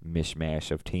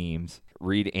mishmash of teams.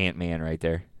 Read Ant-Man right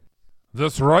there.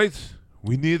 That's right.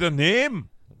 We need a name.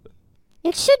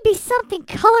 It should be something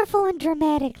colorful and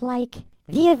dramatic like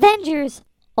the Avengers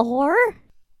or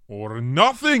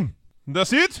nothing.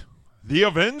 That's it. The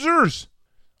Avengers.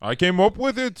 I came up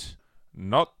with it.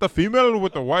 Not the female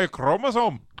with the Y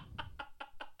chromosome.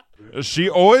 She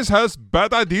always has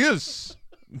bad ideas.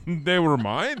 They were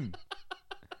mine.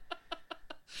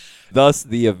 Thus,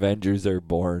 the Avengers are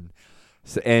born.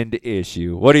 End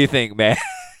issue. What do you think, Matt?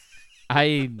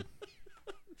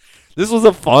 This was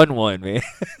a fun one, man.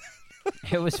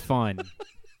 It was fun.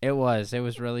 It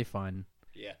was really fun.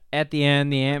 Yeah. At the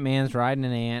end, the Ant-Man's riding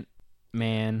an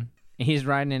Ant-Man. He's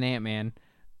riding an Ant-Man.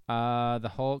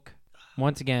 The Hulk.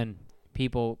 Once again,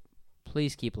 people,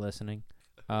 please keep listening.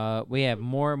 We have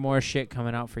more and more shit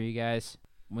coming out for you guys.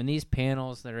 When these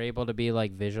panels that are able to be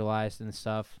visualized and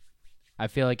stuff, I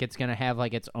feel like it's gonna have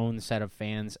its own set of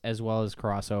fans as well as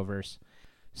crossovers.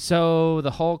 So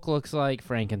the Hulk looks like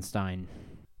Frankenstein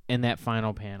in that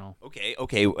final panel.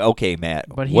 Okay, Matt.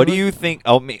 But what do you think?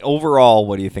 Overall,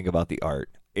 what do you think about the art?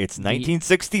 It's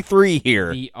 1963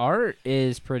 here. The art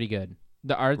is pretty good.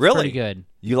 The art's really pretty good.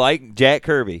 You like Jack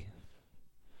Kirby?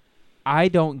 I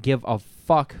don't give a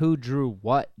fuck who drew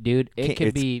what, dude. It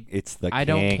could be. It's the king. I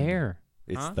don't care.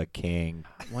 It's the king.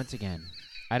 Once again,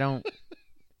 I don't.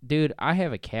 Dude, I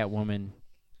have a Catwoman.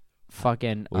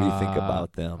 Fucking. What do you think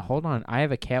about them? Hold on, I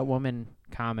have a Catwoman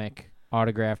comic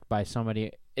autographed by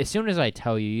somebody. As soon as I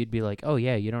tell you, you'd be like, "Oh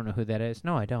yeah, you don't know who that is."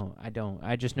 No, I don't.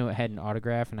 I just knew it had an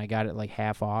autograph, and I got it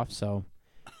half off. So,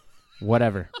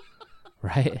 whatever.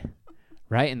 Right.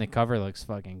 And the cover looks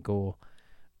fucking cool.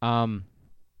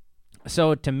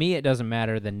 So to me, it doesn't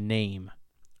matter the name,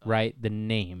 right? The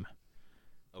name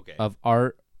of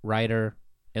art, writer,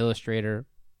 illustrator,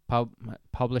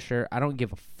 publisher. I don't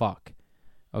give a fuck.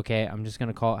 Okay, I'm just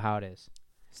gonna call it how it is.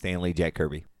 Stanley Jack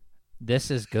Kirby.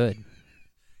 This is good.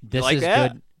 This like is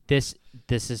that? good.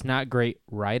 This is not great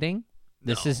writing.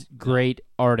 This is great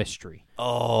artistry.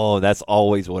 Oh, that's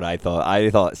always what I thought. I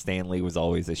thought Stanley was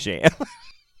always a sham.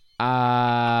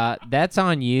 That's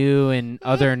on you and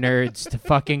other nerds to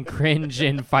fucking cringe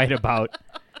and fight about.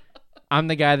 I'm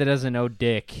the guy that doesn't know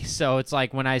dick, so it's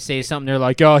when I say something, they're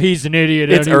like, "Oh, he's an idiot."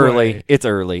 It's anyway. early.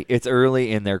 It's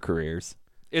early in their careers.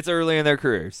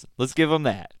 Let's give them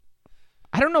that.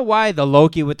 I don't know why the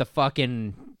Loki with the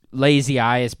fucking lazy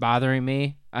eye is bothering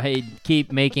me. I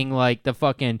keep making the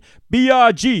fucking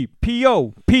BRGPOPPA.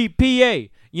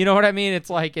 You know what I mean? It's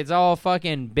it's all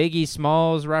fucking Biggie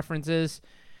Smalls references.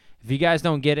 If you guys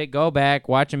don't get it, go back,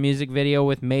 watch a music video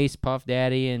with Mace, Puff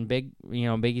Daddy, and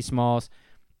Biggie Smalls.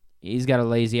 He's got a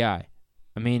lazy eye.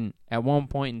 I mean, at one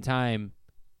point in time,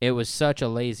 it was such a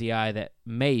lazy eye that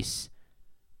Mace,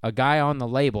 a guy on the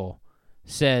label,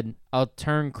 said, "I'll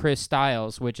turn Chris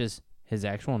Styles," which is his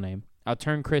actual name, "I'll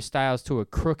turn Chris Styles to a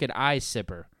crooked eye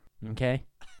sipper." Okay?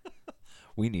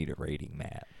 We need a rating,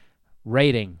 Matt.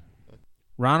 Rating.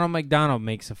 Ronald McDonald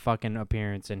makes a fucking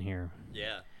appearance in here.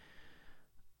 Yeah.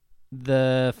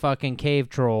 the fucking cave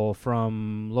troll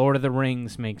from Lord of the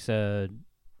Rings makes a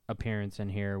appearance in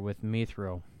here with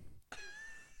Mithril.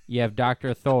 You have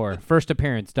Dr. Thor. First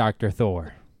appearance, Dr.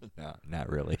 Thor. No, not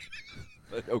really.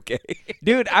 But okay.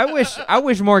 Dude, I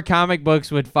wish more comic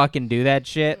books would fucking do that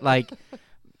shit. Like,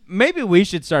 maybe we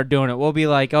should start doing it. We'll be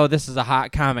like, oh, this is a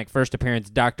hot comic. First appearance,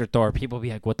 Dr. Thor. People be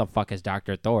like, what the fuck is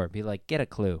Dr. Thor? Be like, get a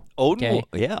clue. Odin,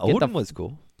 okay? Odin was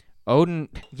cool. Odin,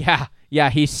 yeah,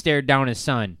 he stared down his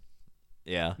son.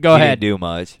 Yeah. Go he ahead. Didn't do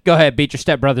much. Go ahead, beat your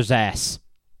stepbrother's ass.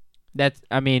 That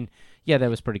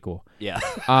was pretty cool. Yeah.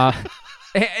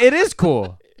 It is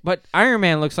cool. But Iron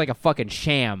Man looks like a fucking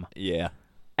sham. Yeah.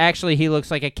 Actually, he looks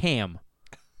like a cam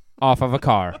off of a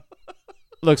car.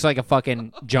 Looks like a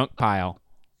fucking junk pile.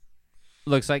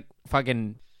 Looks like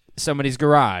fucking somebody's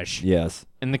garage. Yes.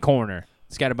 In the corner.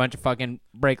 It's got a bunch of fucking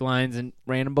brake lines and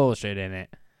random bullshit in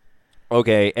it.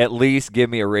 Okay, at least give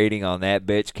me a rating on that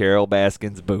bitch Carol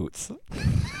Baskin's boots.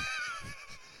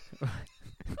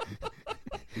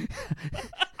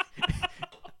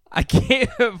 I can't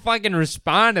fucking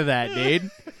respond to that, dude.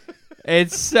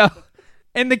 It's so...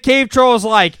 And the cave troll's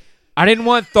like, I didn't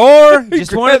want Thor,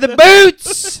 just wanted the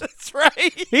boots. That's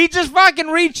right. He just fucking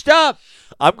reached up.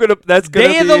 That's gonna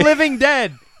Day be... of the Living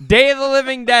Dead. Day of the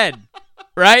Living Dead.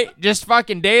 Right? Just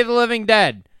fucking Day of the Living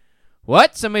Dead.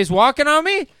 What? Somebody's walking on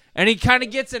me? And he kind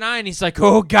of gets an eye and he's like,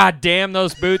 oh, goddamn,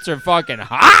 those boots are fucking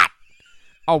hot.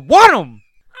 I want them.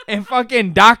 And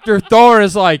fucking Dr. Thor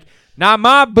is like, not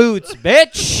my boots,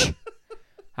 bitch.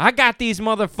 I got these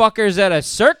motherfuckers at a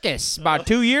circus about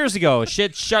 2 years ago.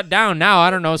 Shit's shut down now. I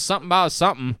don't know, something about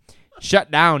something.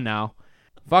 Shut down now.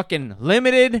 Fucking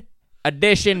limited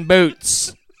edition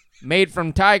boots made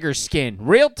from tiger skin.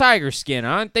 Real tiger skin.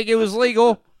 I don't think it was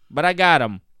legal, but I got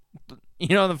them. You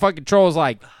know, the fucking troll's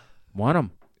like, want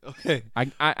them. Okay.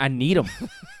 I need them.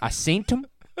 I seen them,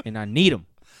 and I need them.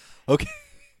 Okay.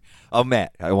 Oh,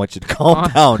 Matt, I want you to calm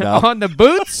down now. On the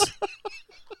boots?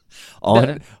 Calm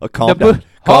down.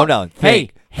 Calm down.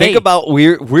 Think about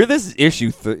we're this is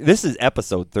issue. This is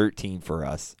episode 13 for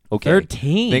us. Okay.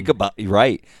 13. Think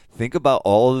about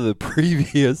all of the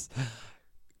previous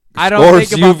I don't scores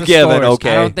think about you've the given. scores.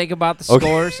 Okay. I don't think about the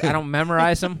scores. I don't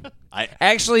memorize them.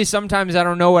 Actually, sometimes I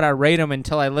don't know what I rate them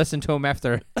until I listen to them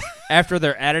after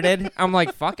they're edited. I'm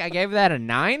like, fuck, I gave that a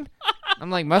 9. I'm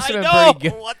like, must have been pretty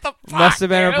good. What the fuck? Must have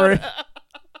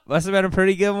been a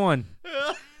pretty good one.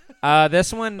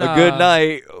 This one, a good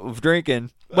night of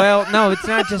drinking. Well, no, it's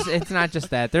not just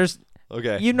that. There's,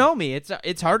 okay. You know me.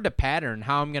 It's hard to pattern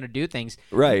how I'm gonna do things.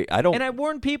 Right. And I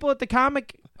warned people at the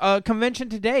comic convention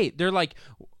today. They're like,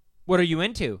 "What are you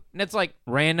into?" And it's like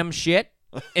random shit.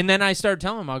 And then I start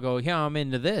telling them, I'll go, yeah, I'm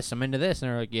into this. And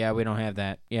they're like, yeah, we don't have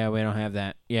that. Yeah, we don't have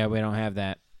that. Yeah, we don't have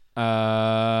that.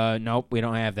 Nope, we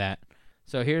don't have that.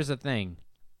 So here's the thing.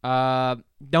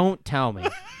 Don't tell me.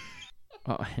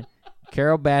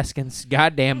 Carol Baskin's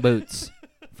goddamn boots,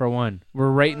 for one. We're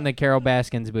rating the Carol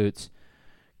Baskin's boots.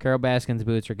 Carol Baskin's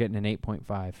boots are getting an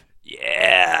 8.5.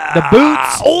 Yeah. The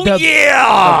boots. Oh,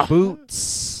 yeah. The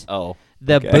boots. Oh.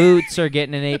 The boots are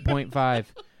getting an 8.5.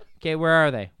 Okay, where are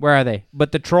they?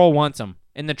 But the troll wants them.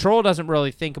 And the troll doesn't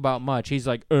really think about much. He's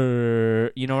like,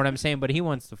 you know what I'm saying? But he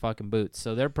wants the fucking boots,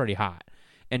 so they're pretty hot.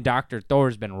 And Dr.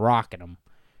 Thor's been rocking them.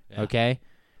 Yeah. Okay?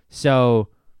 So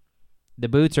the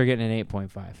boots are getting an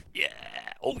 8.5. Yeah.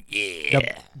 Oh,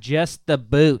 yeah. Just the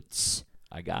boots.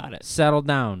 I got it. Settle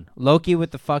down. Loki with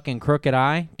the fucking crooked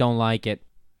eye, don't like it.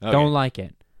 Okay. Don't like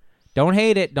it. Don't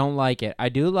hate it, don't like it. I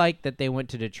do like that they went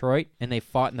to Detroit and they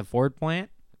fought in the Ford plant.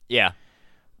 Yeah.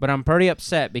 But I'm pretty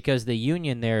upset because the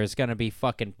union there is going to be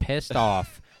fucking pissed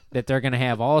off that they're going to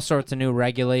have all sorts of new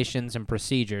regulations and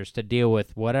procedures to deal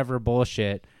with whatever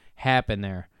bullshit happened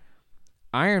there.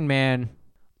 Iron Man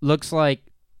looks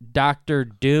like Dr.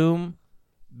 Doom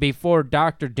before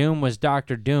Dr. Doom was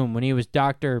Dr. Doom, when he was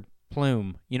Dr.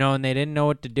 Plume, you know, and they didn't know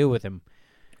what to do with him.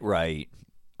 Right.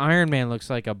 Iron Man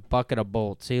looks like a bucket of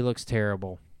bolts. He looks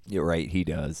terrible. You're right, he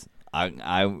does.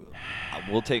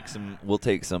 We'll take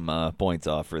some points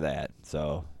off for that.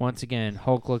 So once again,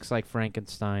 Hulk looks like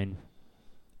Frankenstein,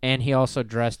 and he also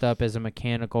dressed up as a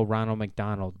mechanical Ronald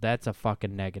McDonald. That's a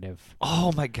fucking negative.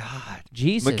 Oh my God,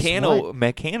 Jesus!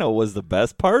 Meccano was the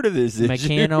best part of this.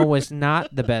 Meccano was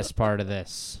not the best part of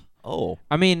this. Oh,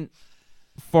 I mean,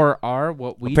 for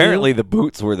what we apparently do, the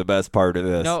boots were the best part of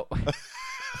this. No,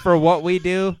 for what we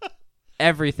do,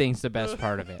 everything's the best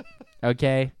part of it.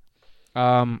 Okay.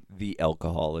 The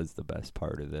alcohol is the best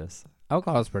part of this.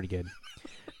 Alcohol's pretty good.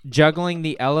 Juggling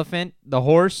the elephant, the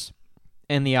horse,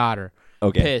 and the otter.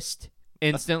 Okay. Pissed.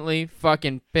 Instantly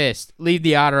fucking pissed. Leave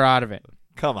the otter out of it.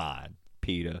 Come on,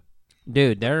 PETA.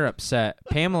 Dude, they're upset.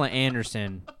 Pamela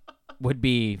Anderson would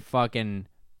be fucking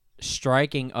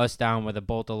striking us down with a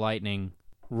bolt of lightning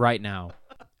right now.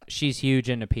 She's huge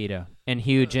into PETA and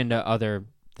huge into other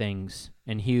things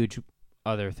and huge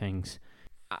other things.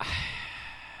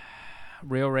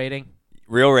 Real rating?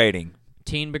 Real rating.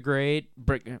 Teen Brigade?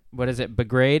 What is it?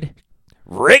 Brigade?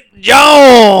 Rick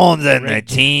Jones and the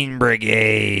Teen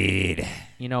Brigade.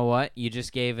 You know what? You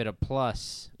just gave it a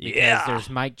plus. Because Yeah. there's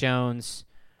Mike Jones,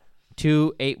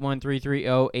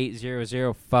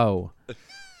 281-330-800-FO.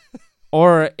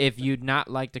 Or if you'd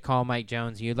not like to call Mike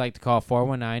Jones, you'd like to call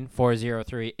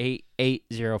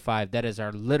 419-403-8805. That is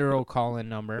our literal call-in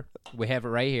number. We have it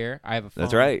right here. I have a phone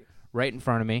That's right. right in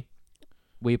front of me.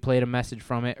 We played a message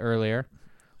from it earlier.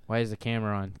 Why is the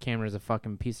camera on? Camera's a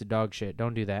fucking piece of dog shit.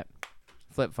 Don't do that.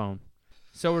 Flip phone.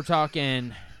 So we're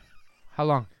talking... How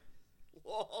long?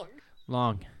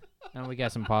 Long. Now we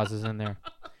got some pauses in there. Oh,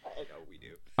 no, we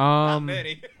do. Not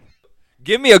many.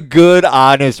 Give me a good,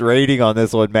 honest rating on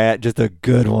this one, Matt. Just a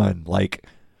good one. Like,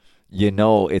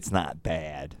 it's not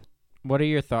bad. What are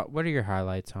your thoughts? What are your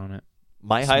highlights on it?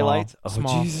 My Small. highlights? Oh,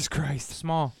 Small. Jesus Christ.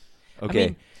 Small. Okay. I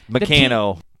mean,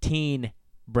 Meccano. Teen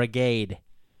Brigade.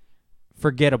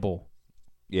 Forgettable.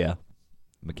 Yeah.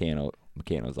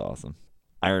 Meccano's awesome.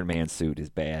 Iron Man's suit is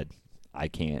bad. I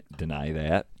can't deny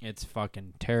that. It's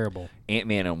fucking terrible.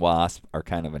 Ant-Man and Wasp are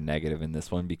kind of a negative in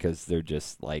this one because they're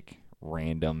just, like,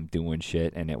 random doing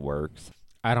shit, and it works.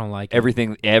 I don't like it.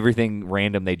 Everything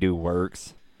random they do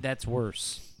works. That's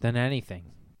worse than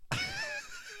anything.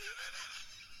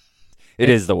 It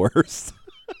is the worst.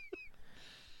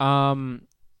 Where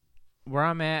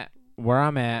I'm at.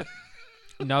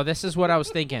 No, this is what I was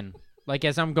thinking. Like,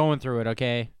 as I'm going through it,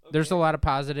 okay? There's a lot of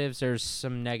positives. There's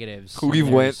some negatives. We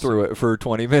went through it for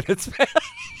 20 minutes.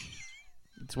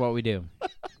 It's what we do.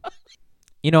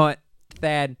 You know what,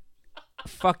 Thad?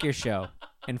 Fuck your show.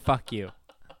 And fuck you.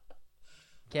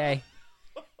 Okay?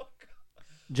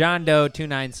 John Doe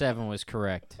 297 was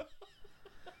correct.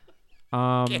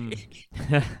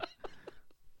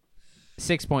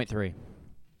 6.3.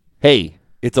 Hey,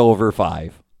 it's over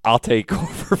 5. I'll take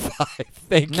over 5.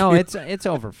 Thank you. No, it's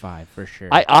over 5 for sure.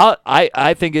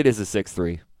 I think it is a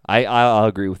 6.3. I'll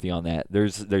agree with you on that.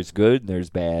 There's good,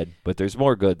 there's bad, but there's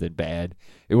more good than bad.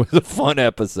 It was a fun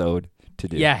episode to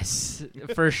do. Yes,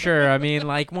 for sure. I mean,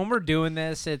 like, when we're doing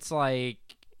this, it's like,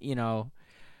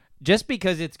 just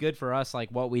because it's good for us, like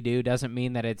what we do, doesn't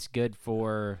mean that it's good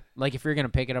for, like, if you're gonna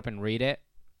pick it up and read it.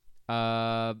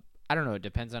 I don't know. It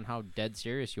depends on how dead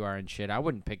serious you are and shit. I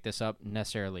wouldn't pick this up and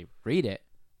necessarily read it,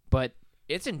 but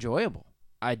it's enjoyable.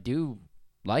 I do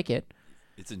like it.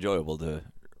 It's enjoyable to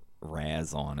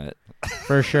razz on it.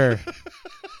 For sure.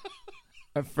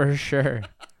 For sure.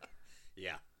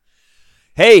 Yeah.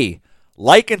 Hey,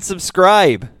 like and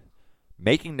subscribe.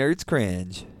 Making Nerds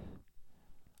Cringe.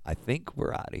 I think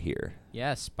we're out of here.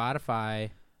 Yeah, Spotify.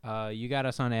 You got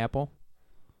us on Apple?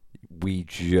 We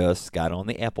just got on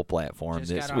the Apple platform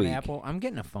Just this got on week. Apple. I'm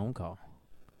getting a phone call.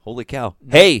 Holy cow.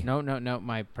 No, Hey. No,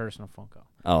 my personal phone call.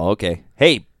 Oh, okay.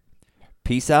 Hey,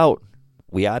 peace out.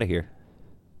 We out of here.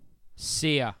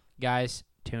 See ya, guys.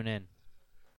 Tune in.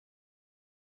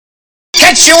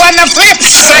 Catch you on the flip,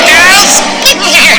 sucker!